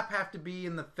slap have to be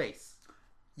in the face?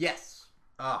 Yes.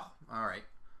 Oh, alright.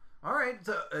 Alright,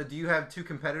 so do you have two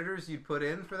competitors you'd put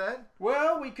in for that?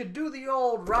 Well, we could do the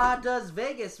old Raw Does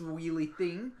Vegas wheelie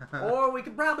thing, or we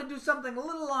could probably do something a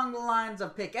little along the lines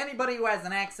of pick anybody who has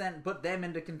an accent and put them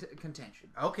into contention.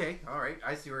 Okay, alright,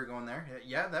 I see where you're going there.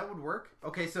 Yeah, that would work.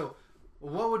 Okay, so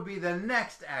what would be the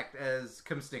next act as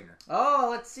Stinger? Oh,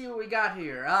 let's see what we got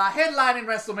here. Headlining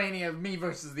WrestleMania, me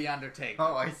versus The Undertaker.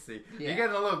 Oh, I see. Yeah. You're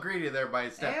getting a little greedy there by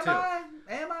step two.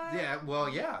 Am I? Yeah, well,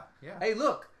 yeah. Hey,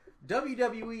 look.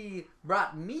 WWE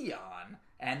brought me on,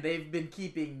 and they've been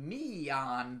keeping me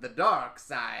on the dark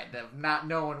side of not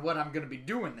knowing what I'm going to be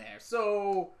doing there.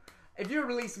 So, if you're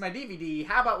releasing my DVD,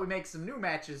 how about we make some new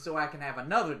matches so I can have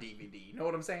another DVD? You know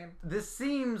what I'm saying? This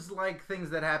seems like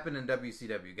things that happen in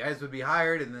WCW. Guys would be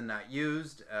hired and then not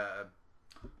used.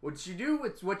 What you do,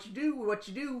 it's what you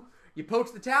do. You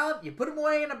poach the talent, you put them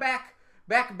away in a back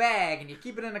bag, and you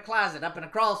keep it in a closet up in a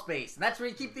crawl space, and that's where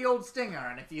you keep the old Stinger.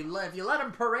 And if you let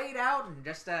him parade out and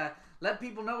just let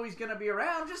people know he's gonna be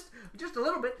around just a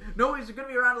little bit, know he's gonna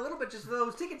be around a little bit just for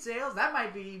those ticket sales, that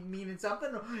might be meaning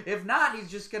something. If not,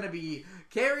 he's just gonna be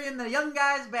carrying the young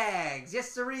guys' bags, yes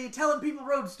sirree, telling people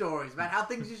road stories about how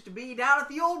things used to be down at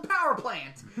the old power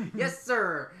plant, yes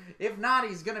sir. If not,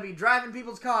 he's gonna be driving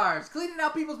people's cars, cleaning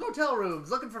out people's motel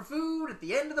rooms, looking for food at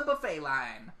the end of the buffet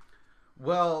line.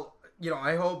 Well,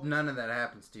 I hope none of that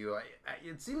happens to you.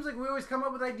 It seems like we always come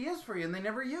up with ideas for you, and they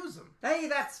never use them. Hey,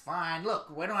 that's fine.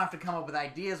 Look, we don't have to come up with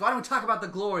ideas. Why don't we talk about the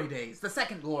glory days? The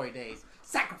second glory days.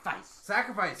 Sacrifice.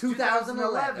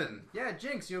 2011. Yeah,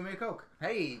 Jinx, you owe me a Coke.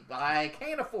 Hey, I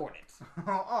can't afford it.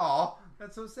 Oh,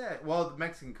 that's so sad. Well, the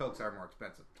Mexican Cokes are more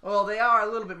expensive. Well, they are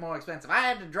a little bit more expensive. I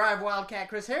had to drive Wildcat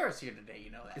Chris Harris here today, you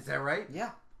know that. Is that right?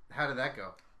 Yeah. How did that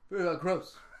go?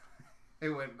 Gross. It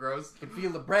went gross. I can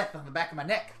feel the breath on the back of my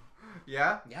neck.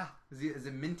 Yeah? Yeah. Is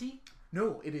it minty?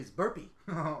 No, it is burpee.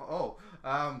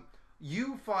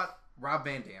 You fought Rob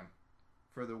Van Dam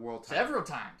for the world title.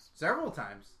 Several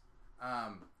times.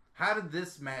 How did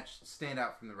this match stand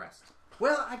out from the rest?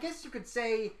 Well, I guess you could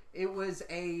say it was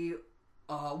a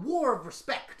war of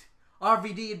respect.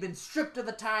 RVD had been stripped of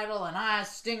the title, and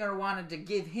Stinger, wanted to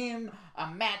give him a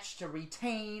match to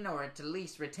retain, or to at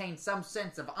least retain some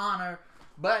sense of honor.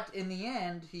 But in the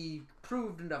end, he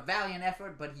proved a valiant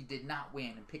effort, but he did not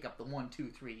win and pick up the 1, 2,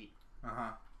 3.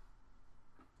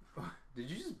 Did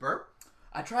you just burp?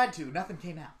 I tried to. Nothing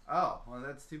came out. Oh, well,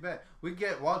 that's too bad. We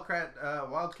get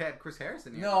Wildcat Chris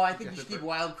Harrison here. No, I think you should keep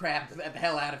Wildcat the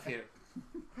hell out of here.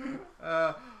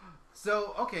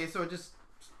 So it just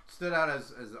stood out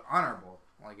as honorable.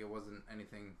 Like it wasn't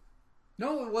anything.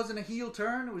 No, it wasn't a heel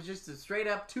turn. It was just a straight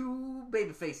up two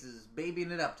baby faces babying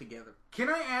it up together. Can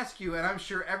I ask you, and I'm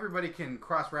sure everybody can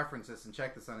cross-reference this and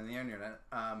check this on the internet,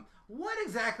 what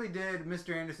exactly did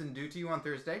Mr. Anderson do to you on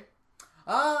Thursday?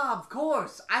 Of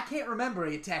course. I can't remember.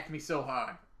 He attacked me so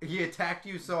hard. He attacked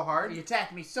you so hard? He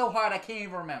attacked me so hard I can't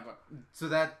even remember. So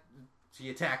he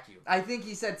attacked you? I think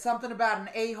he said something about an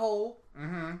a-hole.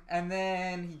 Mm-hmm. And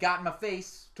then he got in my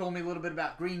face, told me a little bit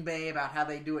about Green Bay, about how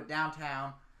they do it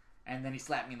downtown, and then he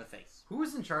slapped me in the face. Who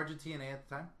was in charge of TNA at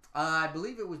the time? I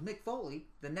believe it was Mick Foley,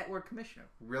 the network commissioner.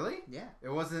 Really? Yeah. It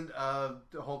wasn't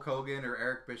Hulk Hogan or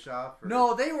Eric Bischoff? Or...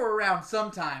 No, they were around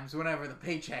sometimes whenever the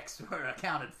paychecks were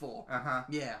accounted for. Uh-huh.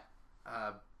 Yeah.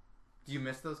 Do you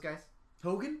miss those guys?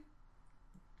 Hogan?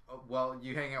 Well,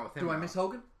 you hang out with him Do now. I miss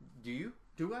Hogan? Do you?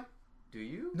 Do I? Do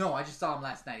you? No, I just saw him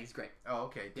last night. He's great. Oh,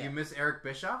 okay. Do you miss Eric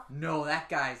Bischoff? No, that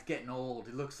guy's getting old.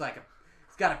 He looks like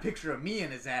he's got a picture of me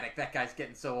in his attic. That guy's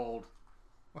getting so old.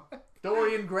 What?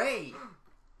 Dorian Gray.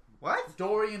 What?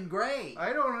 Dorian Gray.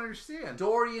 I don't understand.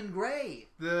 Dorian Gray.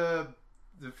 The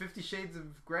 50 Shades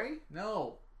of Grey?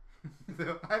 No.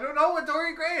 I don't know what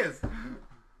Dorian Gray is.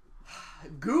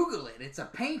 Google it. It's a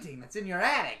painting that's in your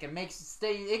attic and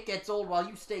it gets old while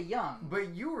you stay young.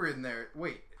 But you were in there.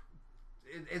 Wait.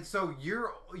 And so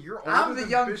you're older I'm the than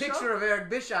young Bischoff? picture of Eric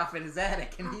Bischoff in his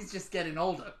attic, and he's just getting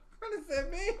older. What does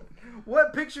that mean?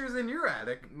 What picture is in your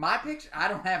attic? My picture? I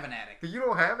don't have an attic. You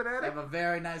don't have an I attic? have a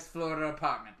very nice Florida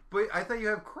apartment. But I thought you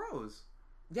have crows.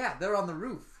 Yeah, they're on the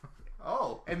roof.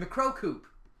 Oh. In the crow coop.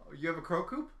 You have a crow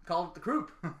coop? Call it the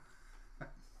croup.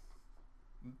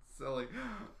 Silly.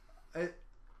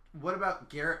 What about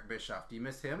Garrett Bischoff? Do you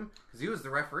miss him? Because he was the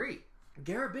referee.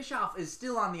 Garrett Bischoff is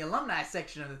still on the alumni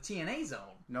section of the TNA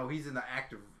zone. No, he's in the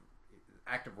active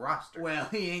roster. Well,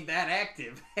 he ain't that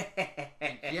active.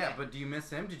 Yeah, but do you miss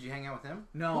him? Did you hang out with him?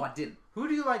 No, I didn't. Who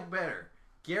do you like better?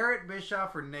 Garrett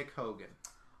Bischoff or Nick Hogan?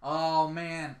 Oh,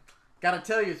 man. Gotta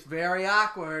tell you, it's very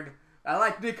awkward. I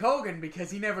like Nick Hogan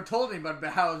because he never told anybody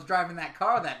about how I was driving that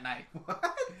car that night.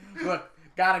 What? Look,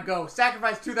 gotta go.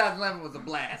 Sacrifice 2011 was a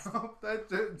blast.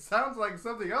 That sounds like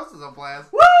something else is a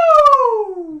blast.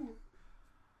 Woo!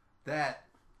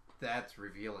 That's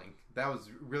revealing. That was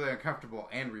really uncomfortable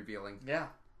and revealing. Yeah.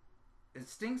 Is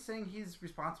Sting saying he's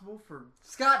responsible for...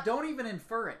 Scott, don't even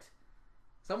infer it.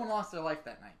 Someone lost their life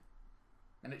that night.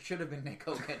 And it should have been Nick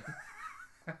Hogan.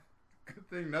 Good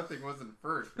thing nothing was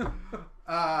inferred.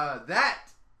 That,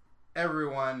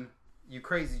 everyone, you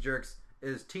crazy jerks,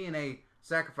 is TNA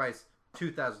Sacrifice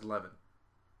 2011.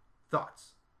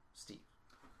 Thoughts, Steve?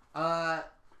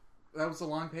 That was a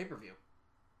long pay-per-view.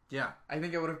 Yeah. I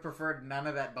think I would have preferred none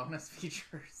of that bonus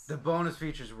features. The bonus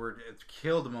features it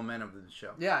killed the momentum of the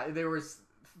show. Yeah, there was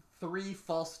 3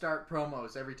 false start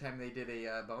promos every time they did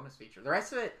a bonus feature. The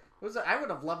rest of it I would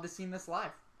have loved to seen this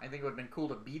live. I think it would have been cool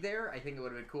to be there. I think it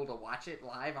would have been cool to watch it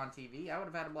live on TV. I would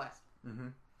have had a blast. Mm-hmm.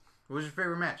 What was your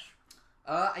favorite match?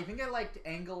 I think I liked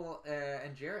Angle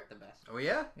and Jarrett the best. Oh,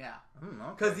 yeah? Yeah. Okay.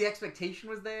 Because the expectation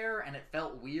was there, and it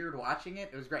felt weird watching it.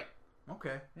 It was great.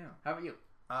 Okay. Yeah. How about you?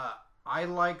 I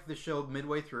liked the show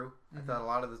midway through. Mm-hmm. I thought a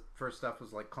lot of the first stuff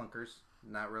was like clunkers,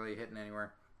 not really hitting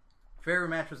anywhere. Favorite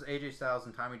match was AJ Styles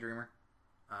and Tommy Dreamer.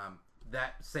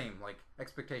 That same, like,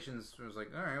 expectations was like,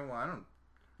 all right, well,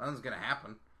 nothing's gonna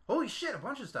happen. Holy shit, a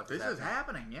bunch of stuff is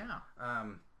happening, yeah.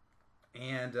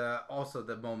 And also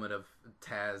the moment of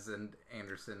Taz and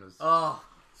Anderson was... Oh,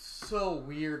 so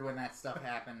weird when that stuff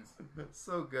happens.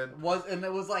 So good. And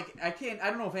it was like, I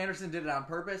don't know if Anderson did it on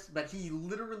purpose, but he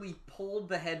literally pulled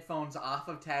the headphones off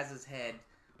of Taz's head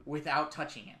without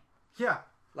touching him. Yeah.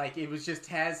 Like, it was just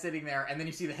Taz sitting there, and then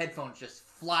you see the headphones just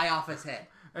fly off his head.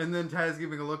 And then Taz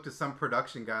giving a look to some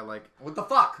production guy like... What the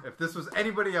fuck? If this was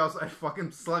anybody else, I'd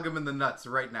fucking slug him in the nuts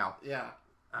right now. Yeah.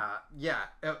 Yeah.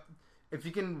 If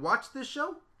you can watch this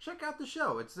show, check out the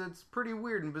show. It's pretty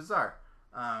weird and bizarre.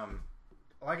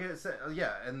 Like I said,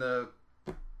 yeah, and the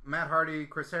Matt Hardy,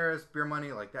 Chris Harris, Beer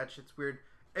Money, like that shit's weird.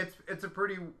 It's a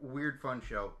pretty weird, fun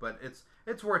show, but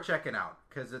it's worth checking out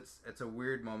because it's a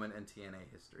weird moment in TNA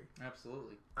history.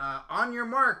 Absolutely. On Your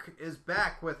Mark is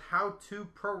back with how-to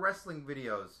pro wrestling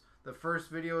videos. The first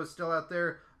video is still out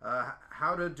there.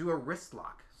 How to do a wrist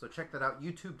lock. So check that out.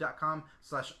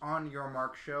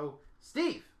 YouTube.com/OnYourMarkShow.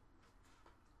 Steve,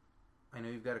 I know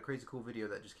you've got a crazy cool video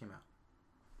that just came out.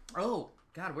 Oh,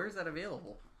 God, where is that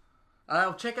available?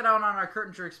 Check it out on our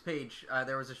Curtain Jerks page.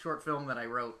 There was a short film that I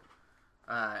wrote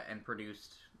and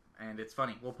produced, and it's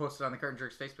funny. We'll post it on the Curtain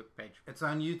Jerks Facebook page. It's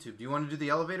on YouTube. Do you want to do the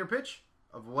elevator pitch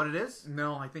of what it is?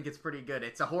 No, I think it's pretty good.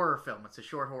 It's a horror film. It's a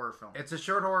short horror film. It's a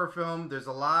short horror film. There's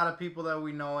a lot of people that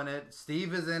we know in it.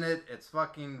 Steve is in it. It's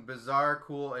fucking bizarre,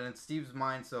 cool, and it's Steve's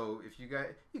mind, so if you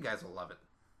guys will love it.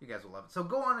 You guys will love it. So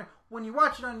go on there. When you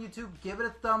watch it on YouTube, give it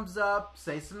a thumbs up,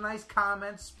 say some nice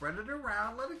comments, spread it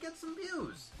around, let it get some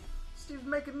views. Steve's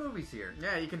making movies here.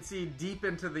 Yeah, you can see deep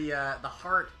into the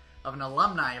heart of an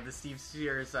alumni of the Steve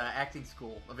Sears acting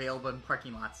school, available in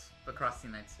parking lots across the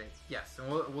United States. Yes, and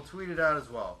we'll tweet it out as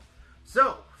well.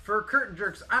 So, for Curtain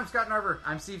Jerks, I'm Scott Narver.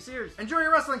 I'm Steve Sears. Enjoy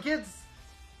your wrestling, kids!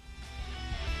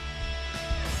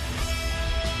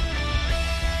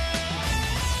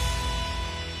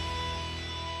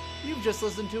 You've just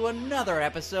listened to another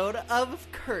episode of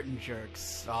Curtain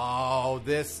Jerks. Oh,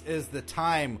 this is the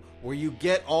time where you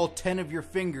get all 10 of your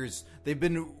fingers. They've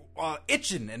been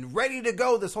itching and ready to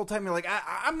go this whole time. You're like,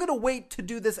 I'm going to wait to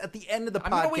do this at the end of the podcast.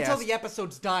 I'm going to wait till the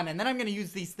episode's done, and then I'm going to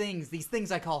use these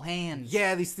things I call hands.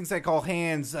 Yeah, these things I call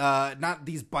hands, not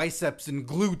these biceps and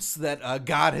glutes that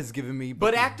God has given me.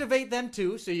 But activate them,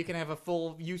 too, so you can have a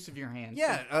full use of your hands.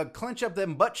 Yeah, clench up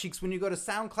them butt cheeks when you go to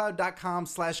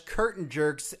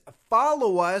soundcloud.com/curtainjerks.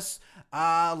 Follow us,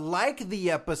 like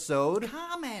the episode.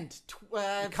 Comment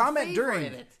during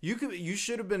it. You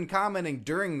should have been commenting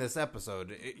during this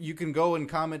episode. You can go and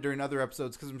comment during other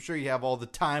episodes because I'm sure you have all the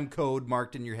time code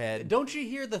marked in your head. Don't you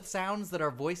hear the sounds that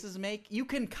our voices make? You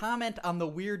can comment on the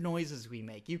weird noises we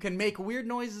make. You can make weird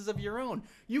noises of your own.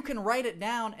 You can write it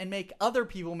down and make other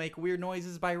people make weird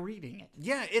noises by reading it.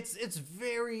 Yeah, it's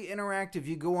very interactive.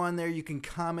 You go on there, you can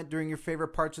comment during your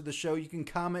favorite parts of the show. You can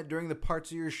comment during the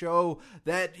parts of your show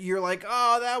that you're like,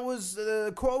 oh, that was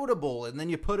quotable, and then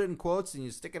you put it in quotes and you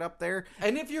stick it up there.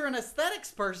 And if you're an aesthetics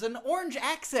person, orange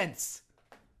accents.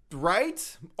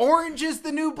 Right? Orange is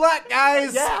the new black,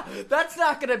 guys. Yeah, that's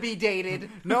not going to be dated.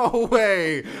 No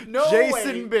way.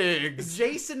 Jason Biggs.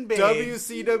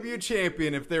 WCW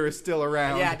champion, if there is still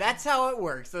around. Yeah, that's how it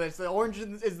works. So it's the orange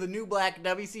is the new black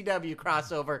WCW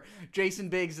crossover. Jason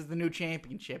Biggs is the new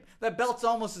championship. That belt's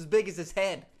almost as big as his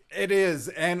head. It is,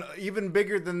 and even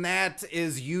bigger than that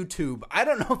is YouTube. I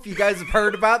don't know if you guys have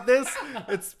heard about this.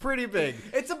 It's pretty big.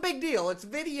 It's a big deal. It's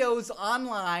videos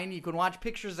online. You can watch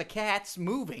pictures of cats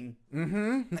moving.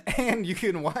 Mm-hmm. And you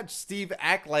can watch Steve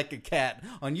act like a cat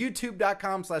on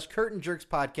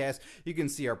youtube.com/curtainjerkspodcast. You can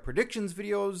see our predictions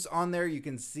videos on there. You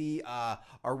can see our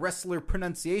wrestler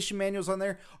pronunciation manuals on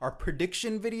there. Our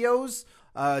prediction videos.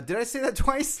 Did I say that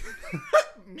twice?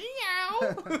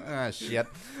 Meow. Shit.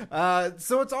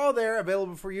 So it's all there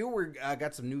available for you. We're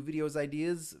got some new videos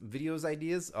ideas.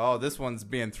 Oh, this one's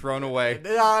being thrown away.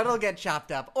 No, it'll get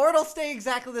chopped up. Or it'll stay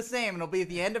exactly the same. It'll be at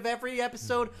the end of every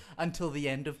episode until the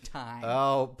end of time.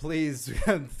 Oh, please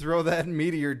throw that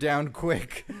meteor down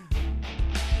quick.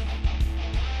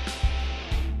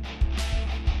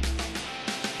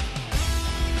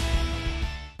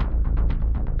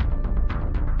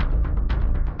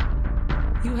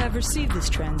 You have received this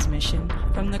transmission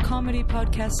from the Comedy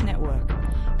Podcast Network.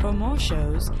 For more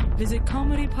shows, visit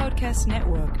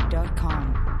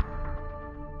comedypodcastnetwork.com.